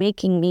husband was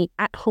making me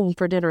at home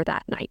for dinner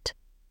that night.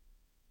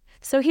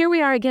 So here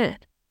we are again,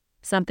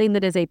 something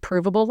that is a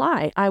provable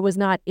lie. I was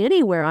not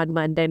anywhere on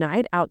Monday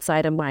night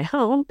outside of my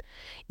home,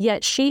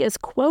 yet she is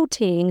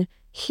quoting,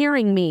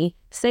 hearing me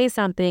say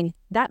something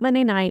that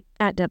Monday night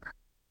at dinner.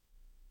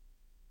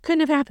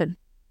 Couldn't have happened.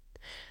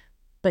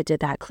 But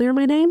did that clear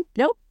my name?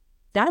 Nope.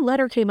 That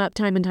letter came up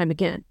time and time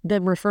again,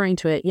 them referring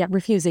to it, yet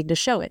refusing to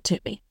show it to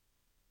me.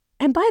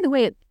 And by the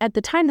way, at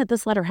the time that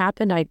this letter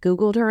happened, I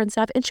Googled her and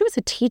stuff, and she was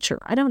a teacher.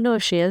 I don't know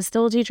if she is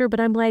still a teacher,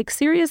 but I'm like,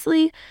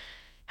 seriously?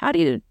 How do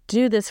you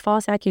do this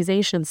false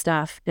accusation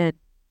stuff and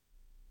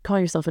call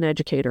yourself an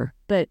educator?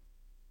 But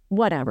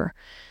whatever.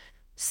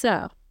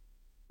 So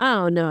I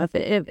don't know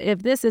if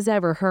this is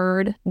ever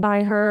heard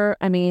by her.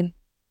 I mean,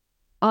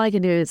 all I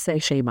can do is say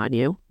shame on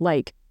you.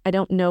 Like, I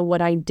don't know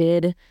what I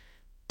did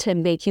to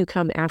make you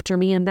come after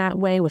me in that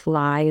way with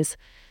lies.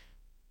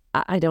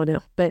 I don't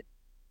know, but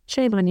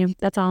shame on you.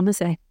 That's all I'm going to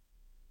say.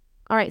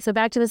 All right, so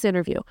back to this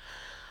interview.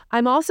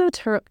 I'm also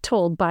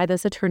told by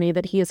this attorney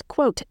that he is,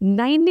 quote,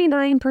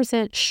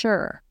 99%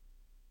 sure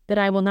that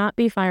I will not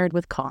be fired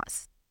with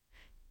cause.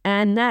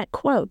 And that,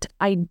 quote,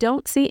 I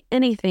don't see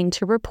anything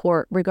to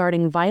report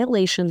regarding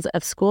violations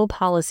of school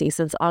policy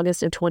since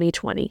August of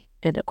 2020,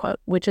 end of quote,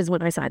 which is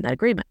when I signed that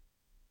agreement.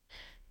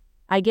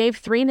 I gave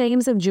 3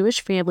 names of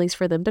Jewish families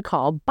for them to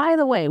call. By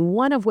the way,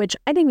 one of which,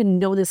 I didn't even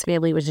know this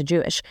family was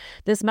Jewish.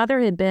 This mother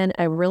had been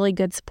a really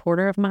good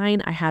supporter of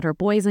mine. I had her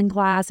boys in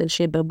class, and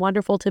she had been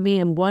wonderful to me.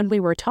 And when we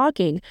were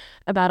talking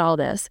about all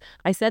this,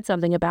 I said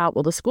something about,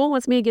 well, the school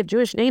wants me to give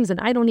Jewish names,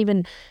 and I don't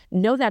even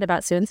know that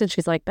about students. And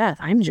she's like, Beth,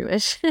 I'm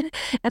Jewish.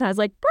 And I was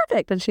like,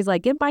 perfect. And she's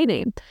like, give my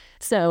name.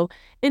 So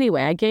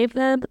anyway, I gave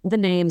them the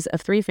names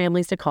of 3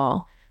 families to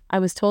call. I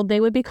was told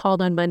they would be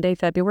called on Monday,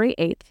 February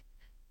 8th.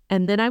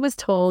 And then I was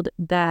told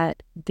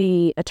that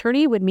the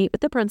attorney would meet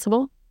with the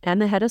principal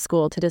and the head of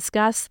school to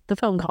discuss the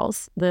phone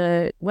calls,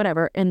 the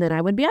whatever, and then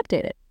I would be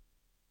updated.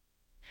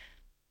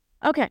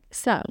 Okay,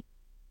 so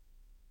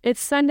it's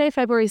Sunday,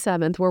 February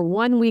 7th. We're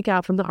 1 week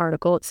out from the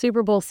article. It's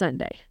Super Bowl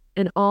Sunday.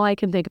 And all I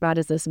can think about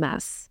is this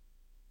mess.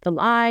 The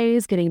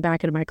lies, getting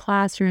back into my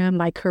classroom,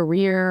 my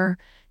career.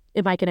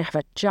 Am I going to have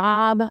a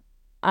job?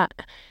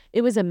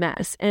 It was a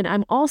mess. And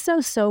I'm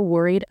also so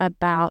worried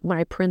about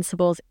my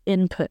principal's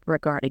input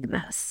regarding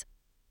this.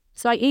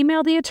 So I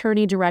emailed the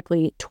attorney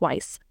directly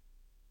twice.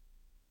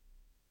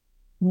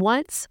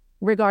 Once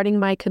regarding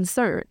my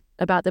concern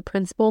about the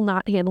principal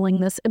not handling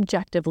this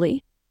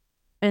objectively.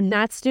 And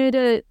that's due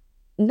to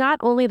not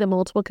only the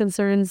multiple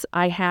concerns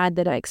I had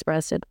that I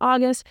expressed in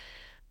August,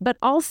 but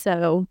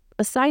also,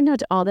 a side note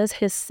to all this,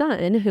 his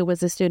son, who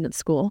was a student at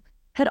school,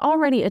 had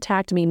already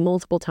attacked me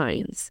multiple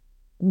times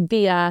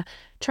via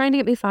trying to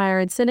get me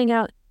fired, sending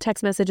out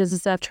text messages and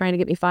stuff, trying to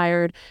get me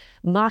fired,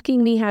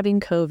 mocking me having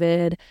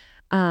COVID,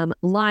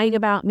 lying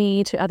about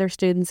me to other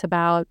students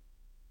about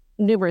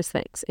numerous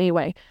things.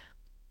 Anyway,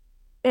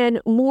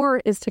 and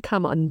more is to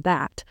come on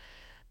that.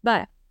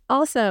 But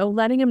also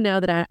letting him know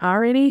that I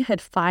already had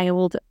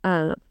filed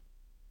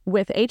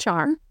with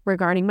HR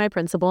regarding my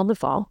principal in the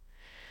fall.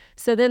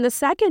 So then the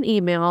second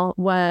email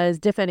was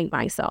defending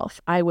myself.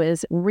 I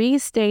was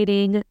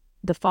restating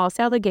the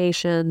false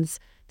allegations,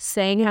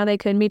 saying how they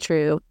couldn't be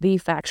true, the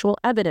factual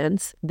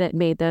evidence that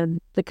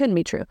couldn't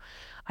be true.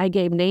 I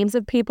gave names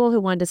of people who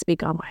wanted to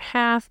speak on my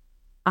behalf.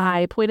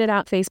 I pointed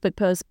out Facebook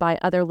posts by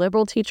other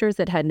liberal teachers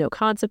that had no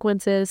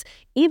consequences,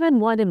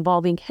 even one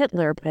involving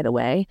Hitler, by the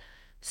way.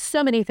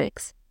 So many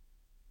things.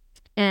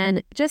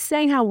 And just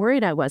saying how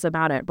worried I was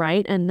about it,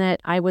 right? And that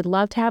I would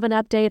love to have an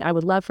update. I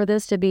would love for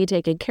this to be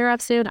taken care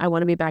of soon. I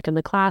want to be back in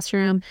the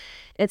classroom,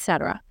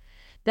 etc.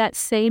 That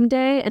same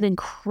day, an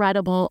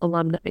incredible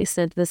alumni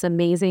sent this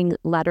amazing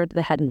letter to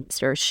the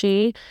headmaster.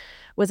 She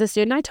was a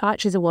student I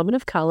taught. She's a woman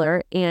of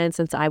color. And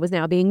since I was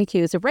now being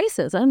accused of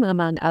racism,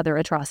 among other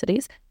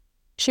atrocities,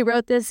 she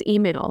wrote this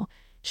email.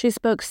 She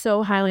spoke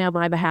so highly on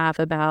my behalf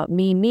about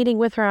me meeting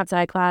with her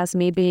outside class,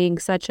 me being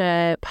such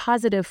a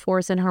positive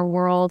force in her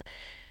world.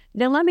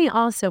 Now, let me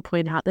also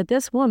point out that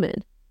this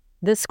woman,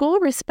 the school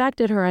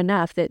respected her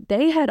enough that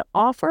they had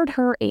offered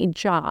her a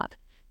job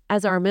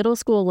as our middle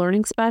school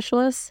learning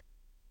specialist.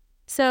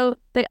 So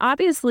they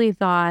obviously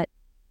thought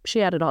she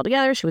had it all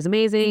together. She was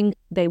amazing.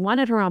 They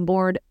wanted her on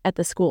board at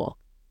the school.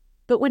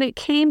 But when it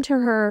came to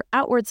her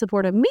outward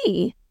support of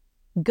me,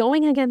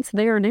 going against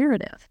their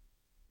narrative,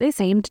 they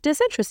seemed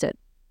disinterested.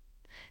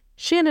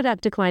 She ended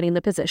up declining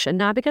the position,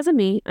 not because of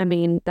me. I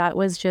mean, that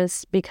was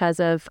just because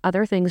of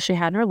other things she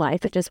had in her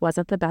life. It just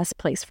wasn't the best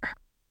place for her.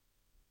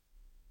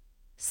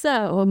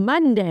 So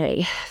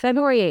Monday,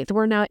 February 8th,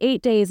 we're now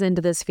 8 days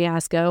into this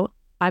fiasco.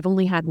 I've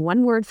only had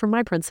one word from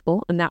my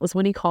principal, and that was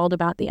when he called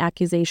about the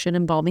accusation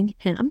involving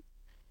him.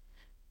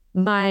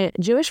 My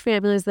Jewish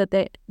families that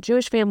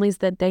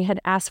they had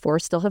asked for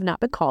still have not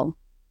been called.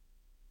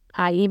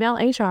 I email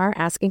HR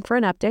asking for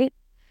an update.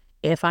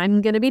 If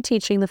I'm going to be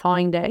teaching the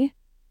following day,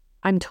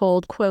 I'm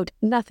told, quote,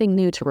 nothing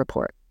new to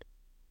report.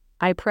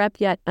 I prep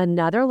yet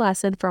another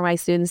lesson for my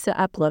students to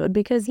upload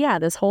because,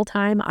 this whole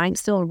time I'm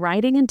still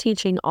writing and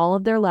teaching all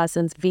of their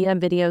lessons via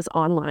videos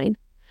online.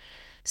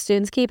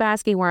 Students keep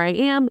asking where I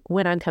am,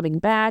 when I'm coming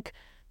back.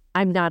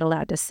 I'm not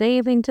allowed to say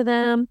anything to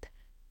them.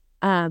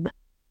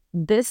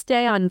 This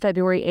day on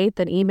February 8th,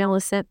 an email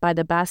is sent by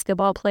the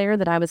basketball player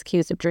that I was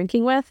accused of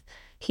drinking with.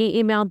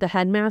 He emailed the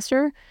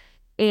headmaster,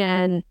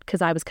 and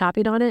because I was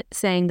copied on it,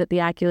 saying that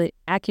the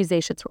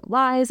accusations were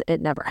lies,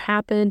 it never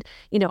happened.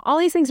 All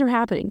these things are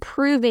happening,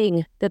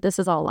 proving that this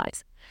is all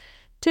lies.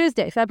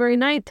 Tuesday, February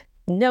 9th,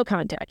 no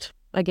contact.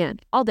 Again,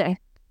 all day.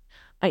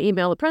 I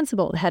email the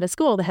principal, the head of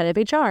school, the head of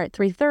HR at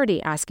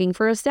 3:30, asking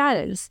for a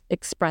status,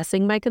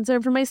 expressing my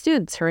concern for my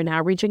students who are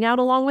now reaching out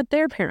along with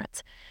their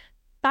parents.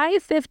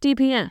 5:50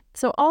 p.m.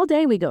 So all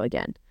day we go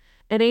again.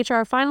 And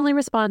HR finally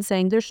responds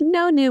saying there's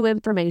no new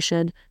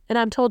information, and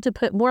I'm told to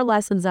put more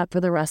lessons up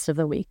for the rest of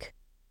the week.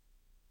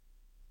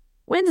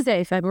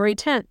 Wednesday, February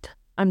 10th,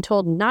 I'm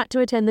told not to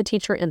attend the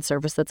teacher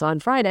in-service that's on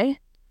Friday.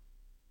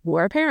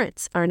 More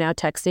parents are now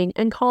texting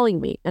and calling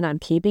me, and I'm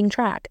keeping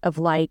track of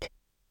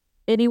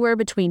anywhere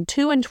between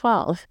 2 and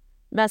 12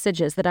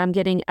 messages that I'm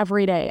getting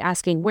every day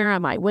asking, where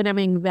am I? When am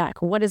I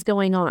back? What is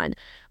going on?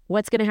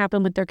 What's going to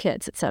happen with their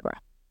kids, etc.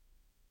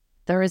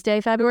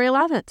 Thursday, February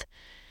 11th.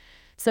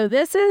 So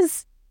this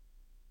is,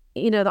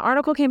 the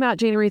article came out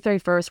January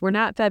 31st. We're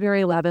not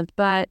February 11th,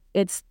 but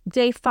it's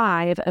day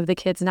 5 of the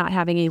kids not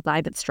having any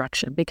live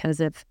instruction because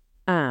of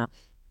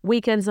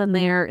weekends in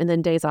there and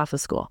then days off of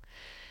school.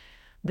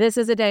 This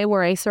is a day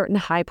where a certain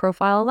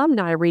high-profile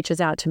alumni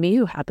reaches out to me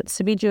who happens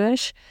to be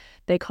Jewish.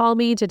 They call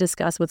me to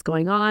discuss what's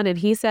going on, and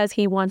he says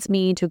he wants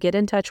me to get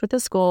in touch with the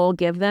school,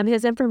 give them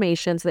his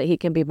information so that he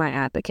can be my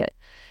advocate.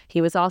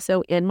 He was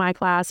also in my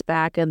class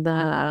back in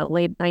the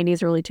late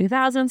 90s, early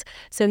 2000s,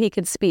 so he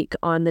could speak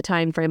on the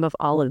time frame of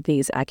all of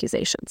these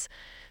accusations.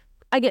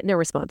 I get no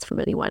response from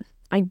anyone.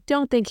 I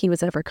don't think he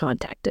was ever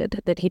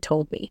contacted, that he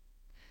told me.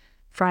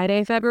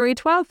 Friday, February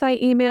 12th, I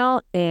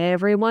email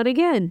everyone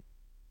again.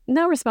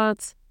 No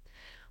response.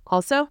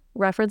 Also,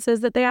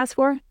 references that they asked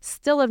for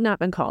still have not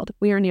been called.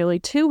 We are nearly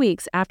 2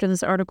 weeks after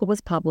this article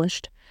was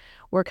published.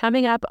 We're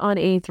coming up on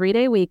a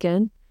 3-day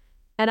weekend,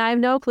 and I have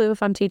no clue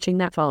if I'm teaching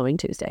that following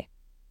Tuesday.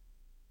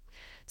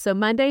 So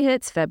Monday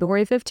hits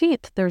February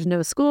 15th. There's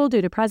no school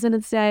due to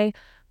President's Day.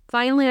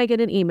 Finally, I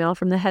get an email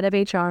from the head of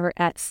HR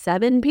at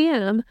 7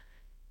 p.m.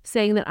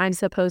 saying that I'm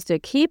supposed to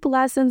keep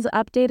lessons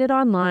updated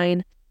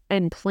online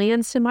and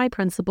plans to my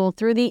principal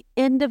through the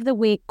end of the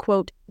week,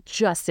 quote,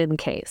 just in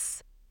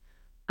case.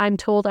 I'm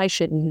told I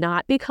should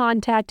not be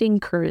contacting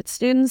current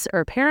students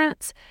or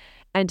parents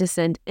and to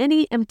send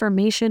any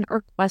information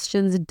or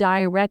questions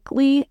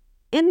directly,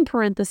 in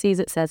parentheses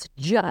it says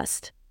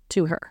just,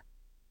 to her.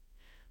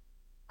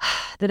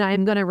 That I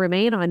am going to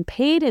remain on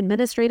paid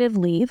administrative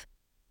leave,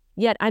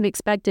 yet I'm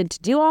expected to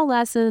do all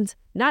lessons,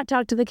 not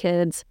talk to the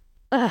kids.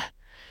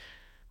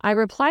 I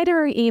replied to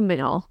her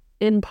email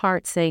in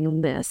part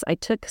saying this. I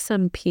took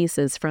some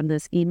pieces from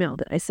this email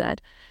that I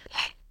said.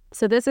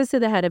 So this is to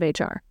the head of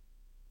HR.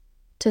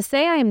 To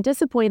say I am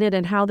disappointed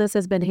in how this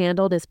has been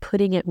handled is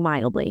putting it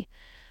mildly.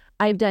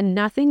 I've done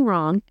nothing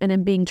wrong and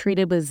am being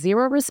treated with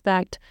zero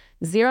respect,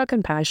 zero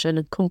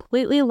compassion,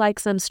 completely like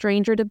some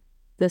stranger to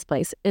this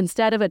place,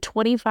 instead of a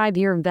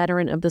 25-year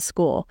veteran of the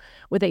school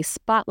with a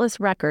spotless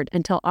record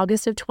until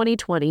August of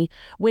 2020,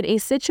 when a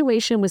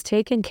situation was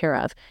taken care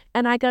of,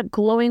 and I got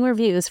glowing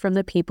reviews from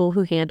the people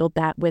who handled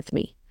that with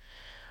me.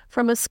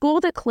 From a school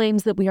that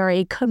claims that we are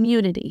a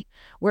community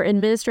where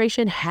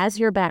administration has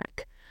your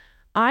back,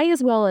 I,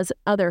 as well as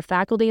other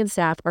faculty and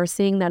staff, are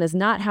seeing that is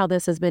not how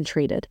this has been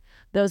treated.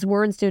 Those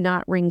words do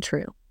not ring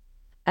true.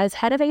 As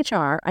head of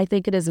HR, I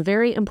think it is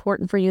very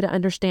important for you to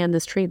understand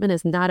this treatment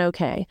is not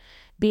okay.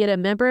 Be it a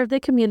member of the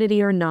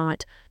community or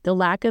not, the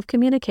lack of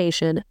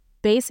communication,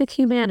 basic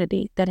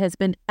humanity that has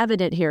been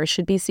evident here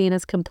should be seen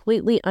as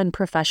completely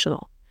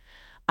unprofessional.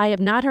 I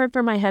have not heard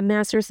from my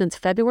headmaster since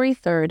February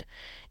 3rd.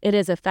 It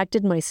has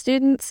affected my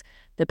students,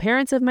 the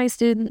parents of my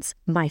students,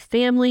 my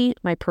family,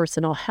 my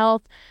personal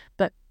health,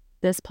 but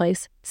this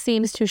place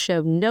seems to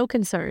show no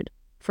concern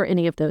for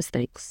any of those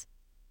things.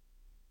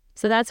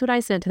 So that's what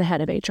I sent to the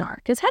head of HR,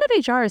 because head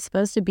of HR is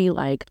supposed to be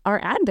like our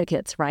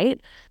advocates, right?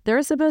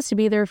 They're supposed to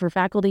be there for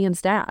faculty and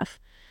staff.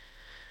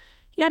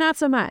 Yeah, not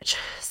so much.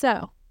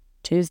 So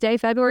Tuesday,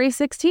 February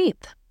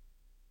 16th.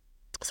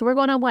 So we're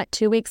going on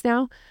 2 weeks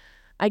now?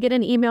 I get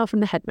an email from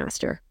the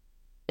headmaster,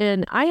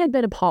 and I had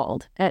been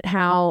appalled at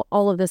how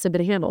all of this had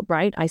been handled,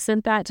 right? I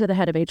sent that to the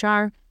head of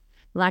HR,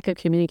 lack of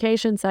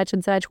communication, such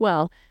and such.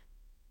 Well,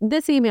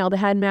 this email, the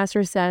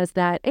headmaster says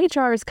that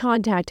HR's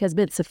contact has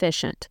been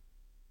sufficient.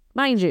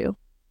 Mind you,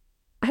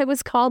 I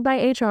was called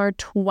by HR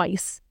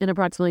twice in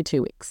approximately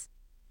 2 weeks.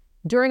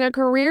 During a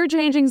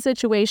career-changing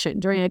situation,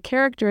 during a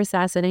character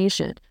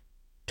assassination,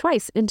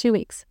 twice in 2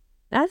 weeks.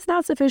 That's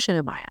not sufficient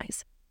in my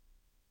eyes.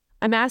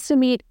 I'm asked to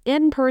meet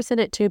in person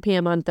at 2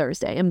 p.m. on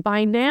Thursday, and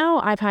by now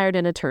I've hired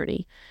an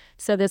attorney.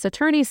 So this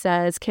attorney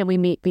says, can we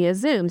meet via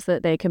Zoom so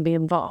that they can be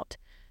involved?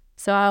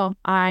 So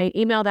I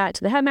email that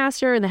to the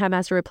headmaster, and the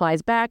headmaster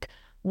replies back,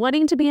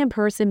 wanting to be in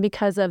person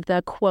because of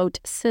the, quote,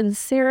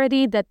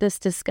 sincerity that this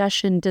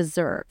discussion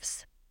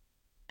deserves.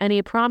 And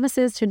he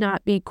promises to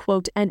not be,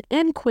 quote, an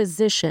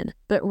inquisition,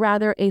 but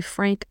rather a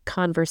frank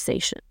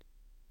conversation.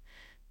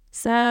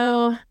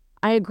 So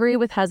I agree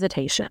with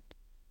hesitation.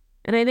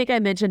 And I think I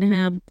mentioned to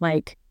him,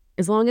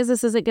 as long as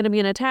this isn't going to be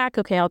an attack,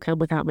 okay, I'll come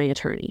without my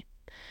attorney.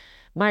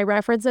 My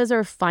references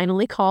are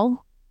finally called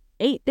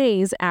 8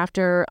 days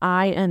after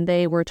I and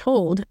they were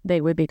told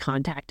they would be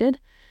contacted.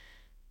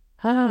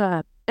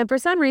 And for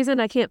some reason,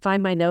 I can't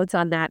find my notes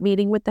on that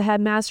meeting with the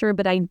headmaster,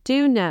 but I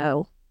do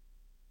know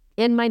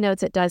in my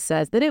notes it does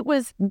says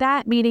that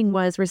that meeting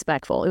was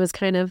respectful. It was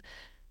kind of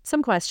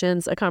some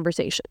questions, a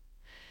conversation.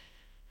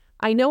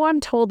 I know I'm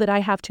told that I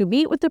have to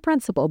meet with the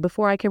principal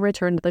before I can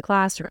return to the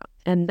classroom,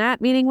 and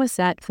that meeting was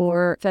set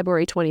for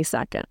February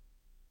 22nd.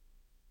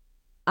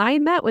 I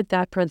met with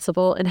that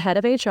principal and head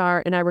of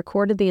HR, and I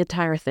recorded the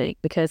entire thing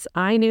because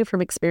I knew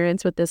from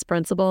experience with this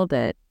principal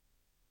that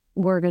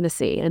we're going to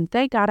see. And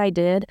thank God I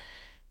did.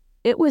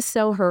 It was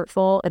so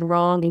hurtful and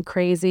wrong and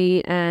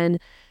crazy. And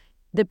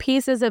The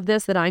pieces of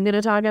this that I'm going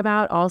to talk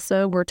about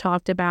also were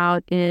talked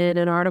about in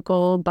an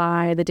article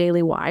by the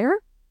Daily Wire.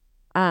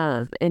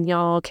 And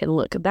y'all can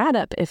look that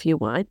up if you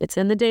want. It's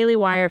in the Daily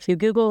Wire. If you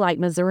Google like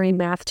Missouri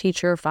math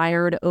teacher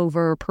fired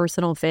over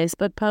personal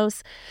Facebook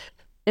posts,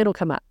 it'll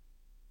come up.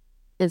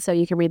 And so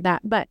you can read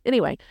that. But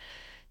anyway,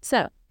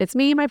 so it's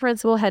me, my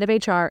principal, head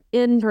of HR,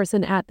 in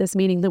person at this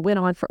meeting that went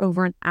on for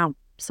over an hour.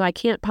 So I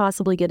can't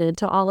possibly get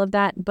into all of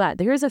that. But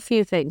here's a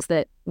few things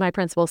that my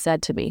principal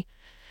said to me.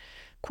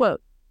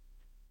 Quote,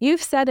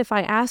 "You've said if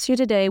I asked you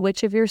today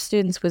which of your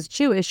students was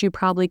Jewish, you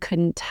probably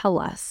couldn't tell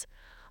us.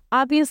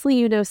 Obviously,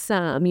 you know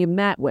some you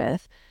met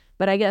with,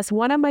 but I guess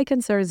one of my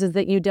concerns is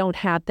that you don't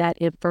have that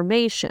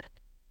information."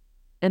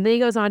 And then he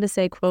goes on to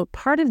say, quote,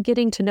 "Part of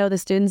getting to know the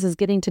students is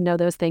getting to know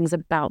those things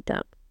about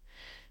them."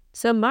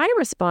 So my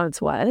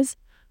response was,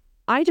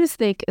 I just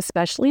think,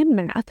 especially in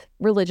math,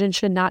 religion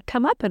should not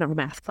come up in our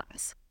math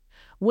class.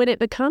 When it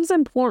becomes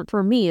important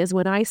for me is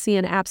when I see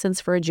an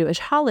absence for a Jewish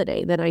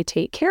holiday, then I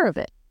take care of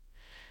it.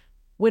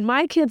 When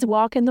my kids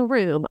walk in the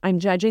room, I'm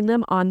judging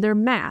them on their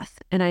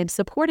math, and I'm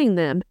supporting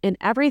them in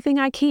everything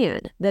I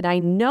can that I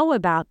know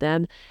about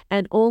them,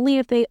 and only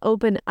if they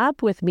open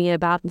up with me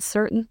about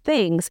certain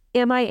things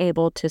am I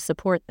able to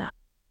support them.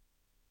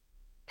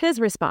 His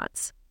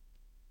response,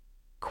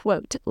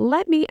 quote,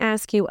 "Let me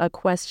ask you a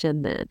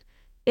question then.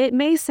 It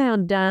may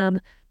sound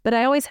dumb, but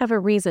I always have a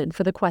reason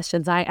for the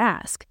questions I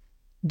ask.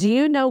 Do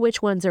you know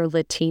which ones are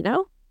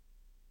Latino?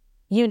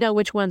 You know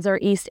which ones are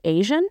East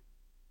Asian?"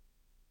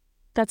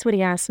 That's what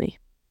he asked me.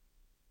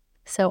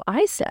 So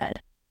I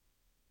said,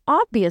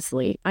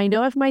 obviously, I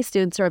know if my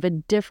students are of a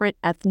different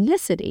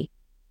ethnicity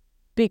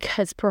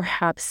because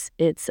perhaps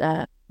it's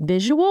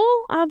visual,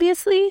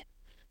 obviously.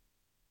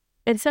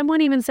 And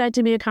someone even said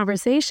to me in a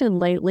conversation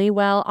lately,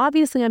 well,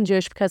 obviously I'm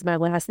Jewish because of my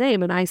last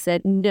name. And I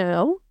said,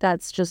 no,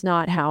 that's just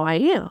not how I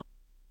am.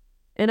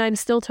 And I'm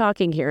still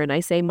talking here. And I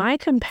say, my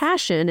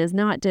compassion is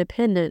not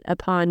dependent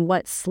upon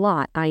what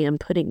slot I am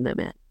putting them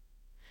in.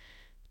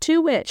 To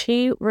which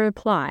he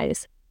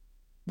replies,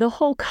 "The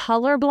whole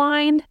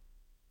colorblind,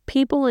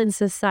 people in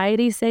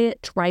society say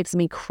it drives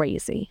me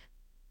crazy."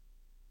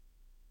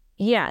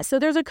 Yeah, so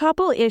there's a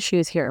couple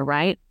issues here,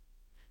 right?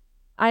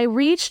 I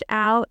reached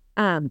out,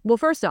 well,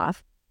 first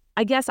off,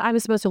 I guess I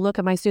was supposed to look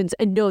at my students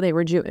and know they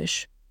were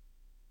Jewish.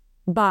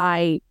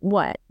 By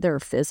what? Their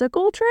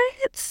physical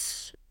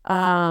traits?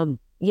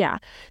 Yeah.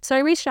 So I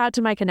reached out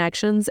to my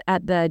connections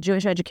at the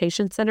Jewish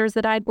education centers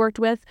that I'd worked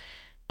with,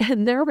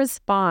 and their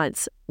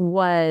response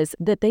was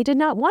that they did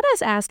not want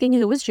us asking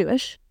who was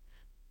Jewish.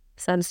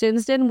 Some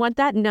students didn't want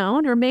that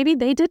known, or maybe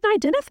they didn't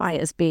identify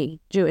as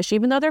being Jewish,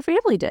 even though their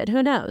family did.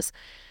 Who knows?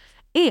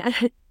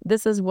 And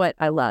this is what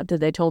I loved.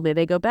 They told me,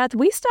 they go, "Beth,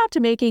 we stopped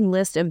making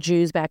lists of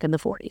Jews back in the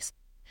 40s.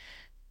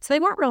 So they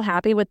weren't real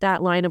happy with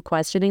that line of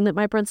questioning that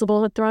my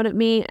principal had thrown at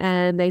me.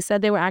 And they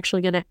said they were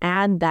actually going to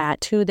add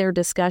that to their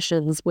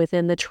discussions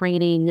within the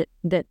training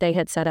that they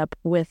had set up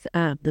with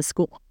the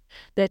school.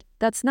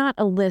 That's not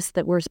a list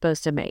that we're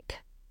supposed to make.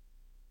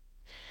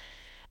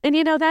 And,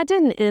 that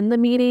didn't end the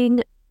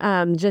meeting.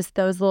 Just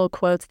those little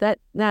quotes, that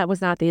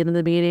was not the end of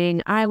the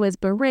meeting. I was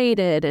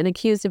berated and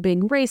accused of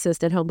being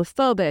racist and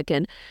homophobic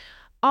and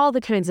all the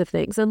kinds of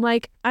things. And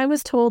I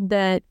was told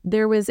that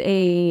there was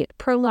a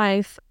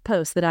pro-life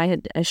post that I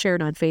had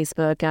shared on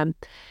Facebook. And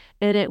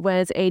it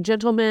was a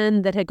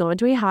gentleman that had gone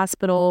to a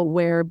hospital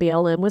where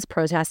BLM was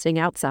protesting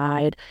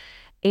outside.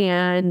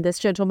 And this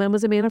gentleman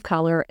was a man of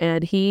color,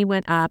 and he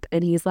went up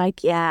and he's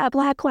like, "Yeah,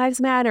 Black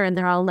Lives Matter." And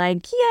they're all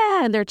like,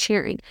 "Yeah," and they're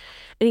cheering.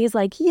 And he's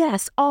like,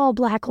 "Yes, all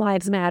Black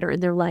Lives Matter." And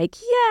they're like,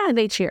 "Yeah," and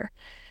they cheer.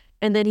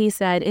 And then he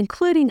said,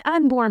 "Including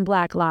unborn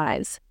Black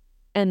lives."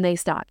 And they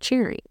stopped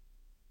cheering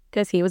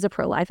because he was a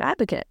pro-life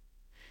advocate.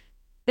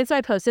 And so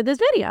I posted this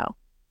video.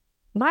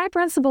 My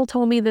principal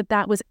told me that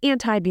that was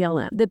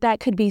anti-BLM, that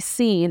could be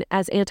seen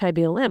as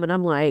anti-BLM. And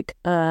I'm like,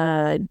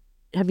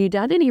 have you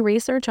done any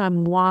research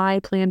on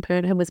why Planned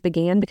Parenthood was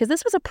began? Because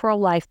this was a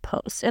pro-life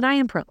post, and I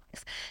am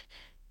pro-life.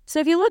 So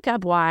if you look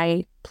up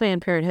why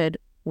Planned Parenthood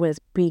was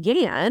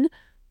began,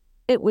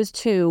 it was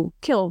to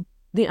kill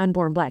the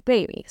unborn Black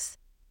babies.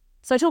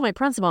 So I told my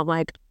principal, I'm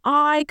like,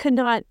 I could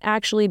not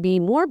actually be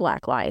more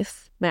Black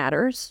Lives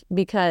Matters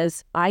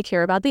because I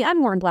care about the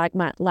unborn Black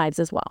lives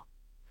as well.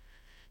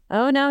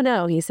 "Oh,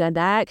 no," he said,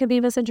 "that could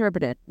be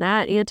misinterpreted,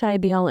 not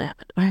anti-BLM."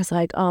 I was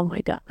like, oh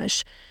my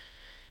gosh.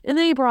 And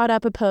then he brought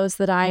up a post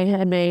that I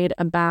had made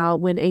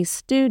about when a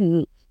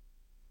student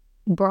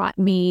brought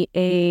me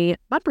a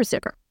bumper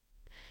sticker.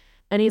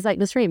 And he's like,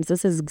 "Ms. Reams,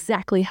 this is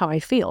exactly how I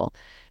feel."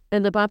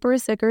 And the bumper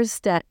sticker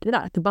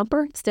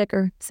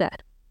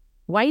said,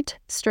 "White,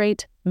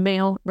 straight,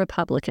 male,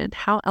 Republican.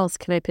 How else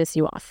can I piss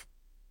you off?"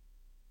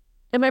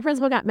 And my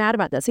principal got mad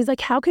about this. He's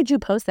like, "How could you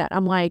post that?"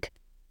 I'm like,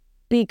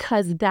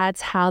 because that's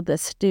how the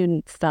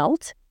student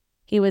felt.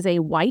 He was a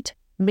white,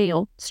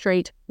 male,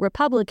 straight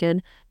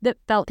Republican that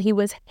felt he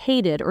was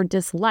hated or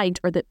disliked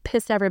or that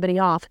pissed everybody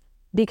off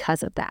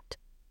because of that.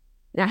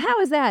 Now, how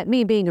is that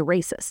me being a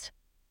racist?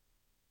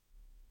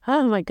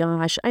 Oh my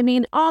gosh. I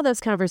mean, all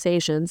those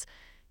conversations,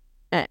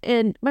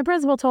 And my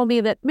principal told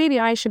me that maybe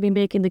I should be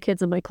making the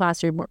kids in my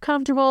classroom more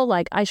comfortable.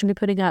 Like I should be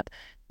putting up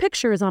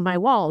pictures on my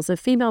walls of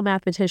female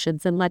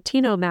mathematicians and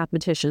Latino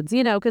mathematicians,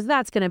 because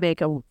that's going to make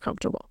them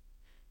comfortable.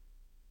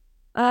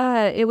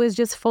 It was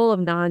just full of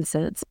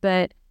nonsense.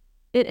 But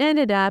it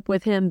ended up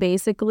with him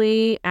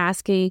basically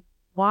asking,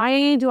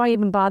 why do I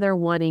even bother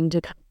wanting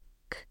to come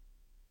back?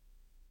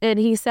 And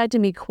he said to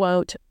me,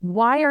 quote,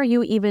 why are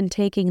you even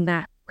taking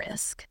that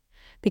risk?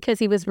 Because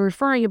he was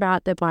referring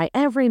about that my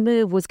every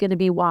move was going to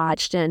be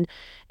watched. And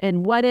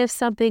what if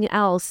something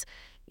else,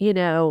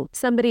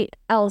 somebody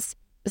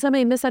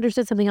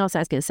misunderstood something else I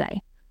was going to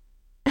say.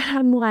 And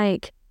I'm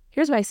like,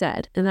 here's what I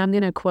said. And I'm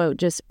going to quote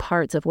just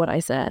parts of what I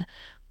said.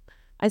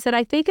 I said,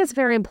 I think it's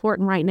very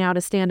important right now to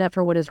stand up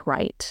for what is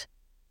right.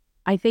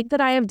 I think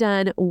that I have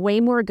done way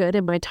more good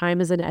in my time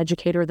as an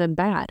educator than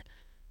bad.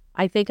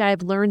 I think I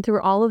have learned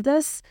through all of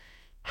this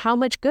how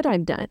much good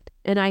I've done.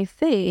 And I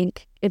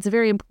think it's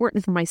very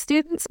important for my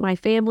students, my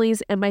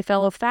families, and my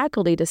fellow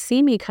faculty to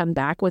see me come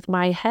back with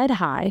my head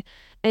high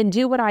and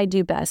do what I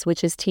do best,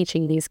 which is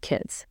teaching these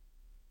kids.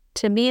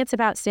 To me, it's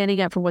about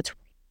standing up for what's right.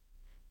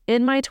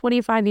 In my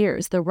 25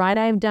 years, the right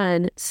I've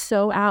done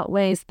so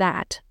outweighs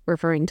that,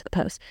 referring to the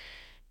post.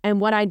 And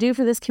what I do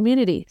for this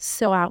community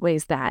so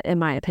outweighs that, in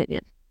my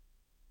opinion.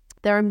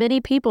 There are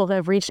many people that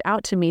have reached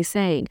out to me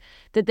saying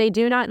that they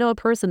do not know a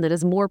person that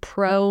is more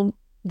pro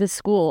the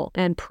school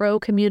and pro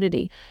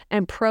community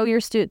and pro your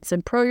students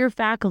and pro your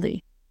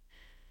faculty.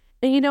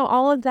 And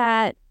all of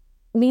that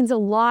means a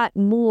lot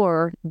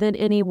more than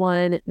any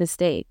one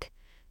mistake.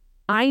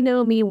 I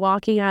know me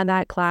walking out of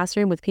that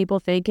classroom with people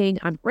thinking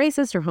I'm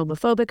racist or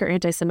homophobic or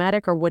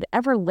anti-Semitic or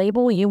whatever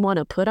label you want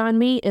to put on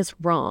me is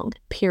wrong,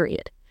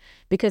 period.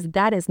 Because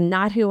that is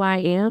not who I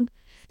am.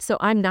 So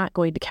I'm not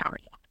going to cower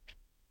you.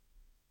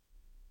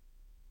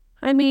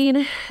 I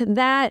mean,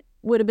 that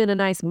would have been a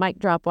nice mic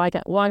drop walk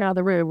out of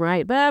the room,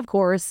 right? But of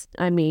course,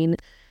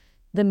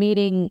 the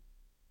meeting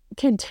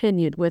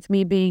continued with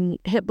me being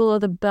hit below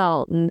the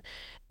belt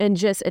and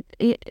just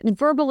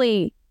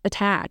verbally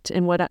attacked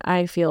in what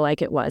I feel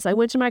like it was. I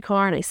went to my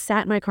car and I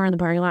sat in my car in the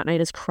parking lot and I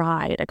just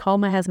cried. I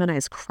called my husband, I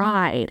just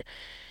cried.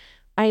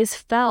 I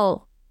just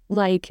felt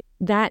like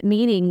that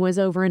meeting was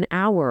over an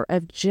hour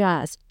of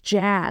just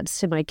jabs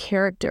to my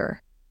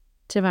character,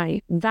 to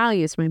my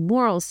values, my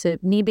morals, to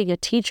me being a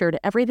teacher,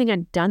 to everything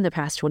I'd done the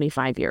past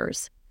 25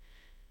 years.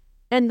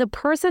 And the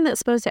person that's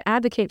supposed to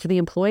advocate for the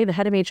employee, the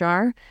head of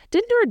HR,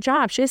 didn't do her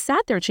job. She just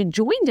sat there and she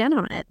joined in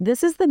on it.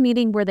 This is the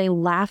meeting where they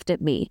laughed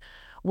at me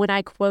when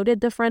I quoted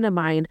the friend of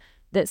mine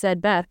that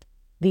said, Beth,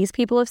 these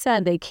people have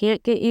said they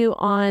can't get you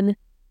on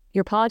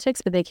your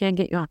politics, but they can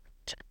get you on.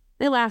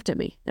 They laughed at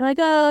me. They're like,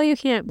 oh, you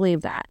can't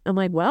believe that. I'm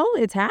like, well,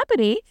 it's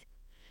happening.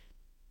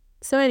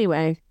 So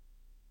anyway,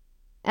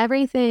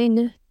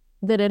 everything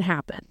that had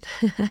happened.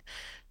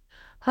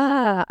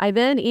 I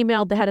then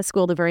emailed the head of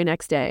school the very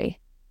next day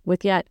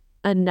with yet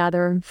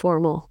another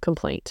formal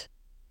complaint.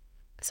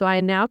 So I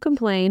now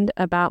complained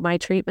about my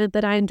treatment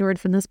that I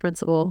endured from this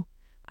principal.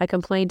 I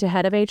complained to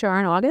head of HR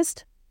in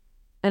August,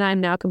 and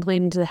I'm now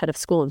complaining to the head of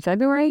school in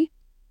February.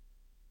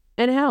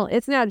 And hell,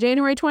 it's now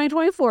January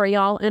 2024,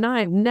 y'all, and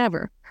I have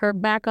never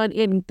heard back on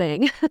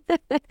anything.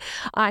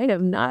 I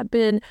have not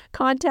been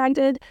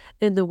contacted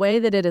in the way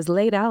that it is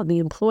laid out in the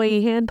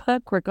employee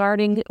handbook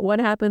regarding what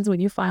happens when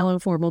you file a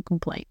formal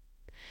complaint.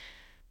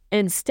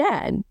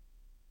 Instead,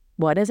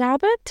 what has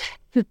happened?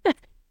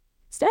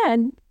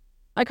 Instead,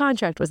 my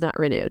contract was not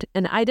renewed,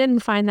 and I didn't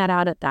find that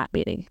out at that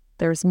meeting.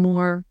 There's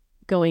more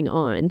going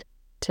on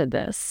to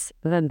this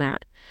than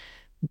that.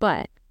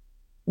 But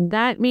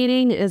that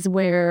meeting is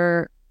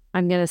where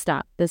I'm going to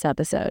stop this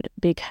episode,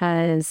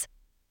 because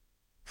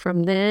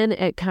from then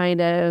it kind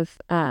of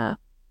other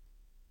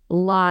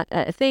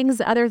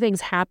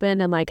things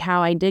happened, and like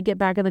how I did get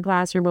back in the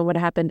classroom and what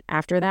happened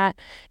after that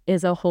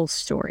is a whole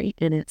story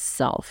in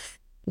itself.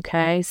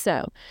 Okay,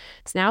 so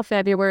it's now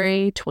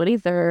February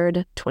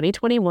 23rd,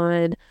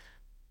 2021.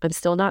 I'm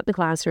still not in the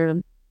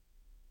classroom.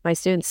 My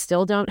students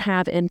still don't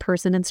have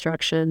in-person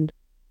instruction.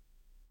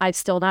 I've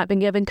still not been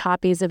given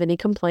copies of any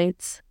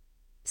complaints.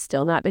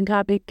 Still not been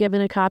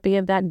given a copy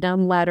of that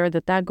dumb letter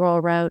that girl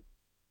wrote.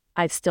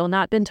 I've still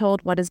not been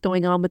told what is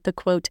going on with the,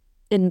 quote,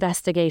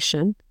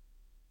 investigation.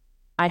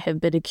 I have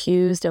been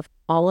accused of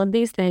all of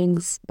these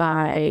things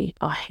by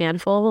a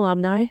handful of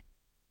alumni.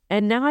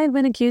 And now I've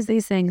been accused of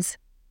these things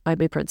by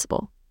my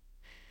principal.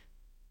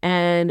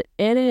 And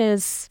it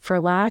is, for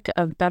lack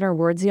of better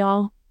words,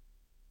 y'all,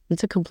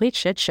 it's a complete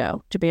shit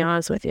show, to be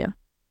honest with you.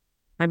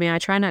 I mean, I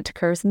try not to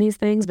curse in these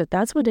things, but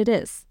that's what it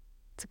is.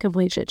 It's a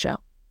complete shit show.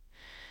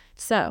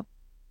 So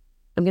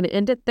I'm going to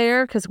end it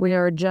there because we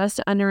are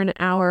just under an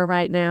hour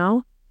right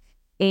now.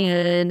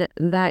 And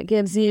that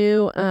gives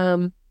you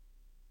a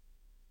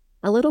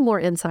little more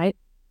insight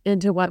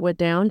into what went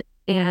down.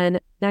 And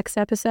next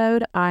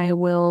episode, I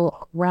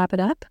will wrap it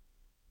up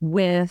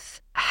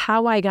with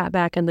how I got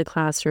back in the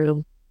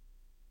classroom,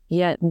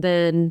 yet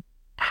then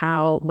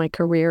how my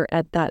career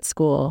at that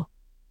school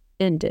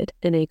ended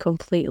in a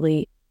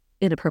completely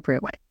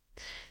inappropriate way.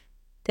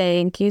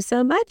 Thank you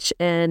so much,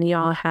 and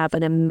y'all have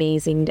an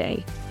amazing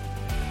day.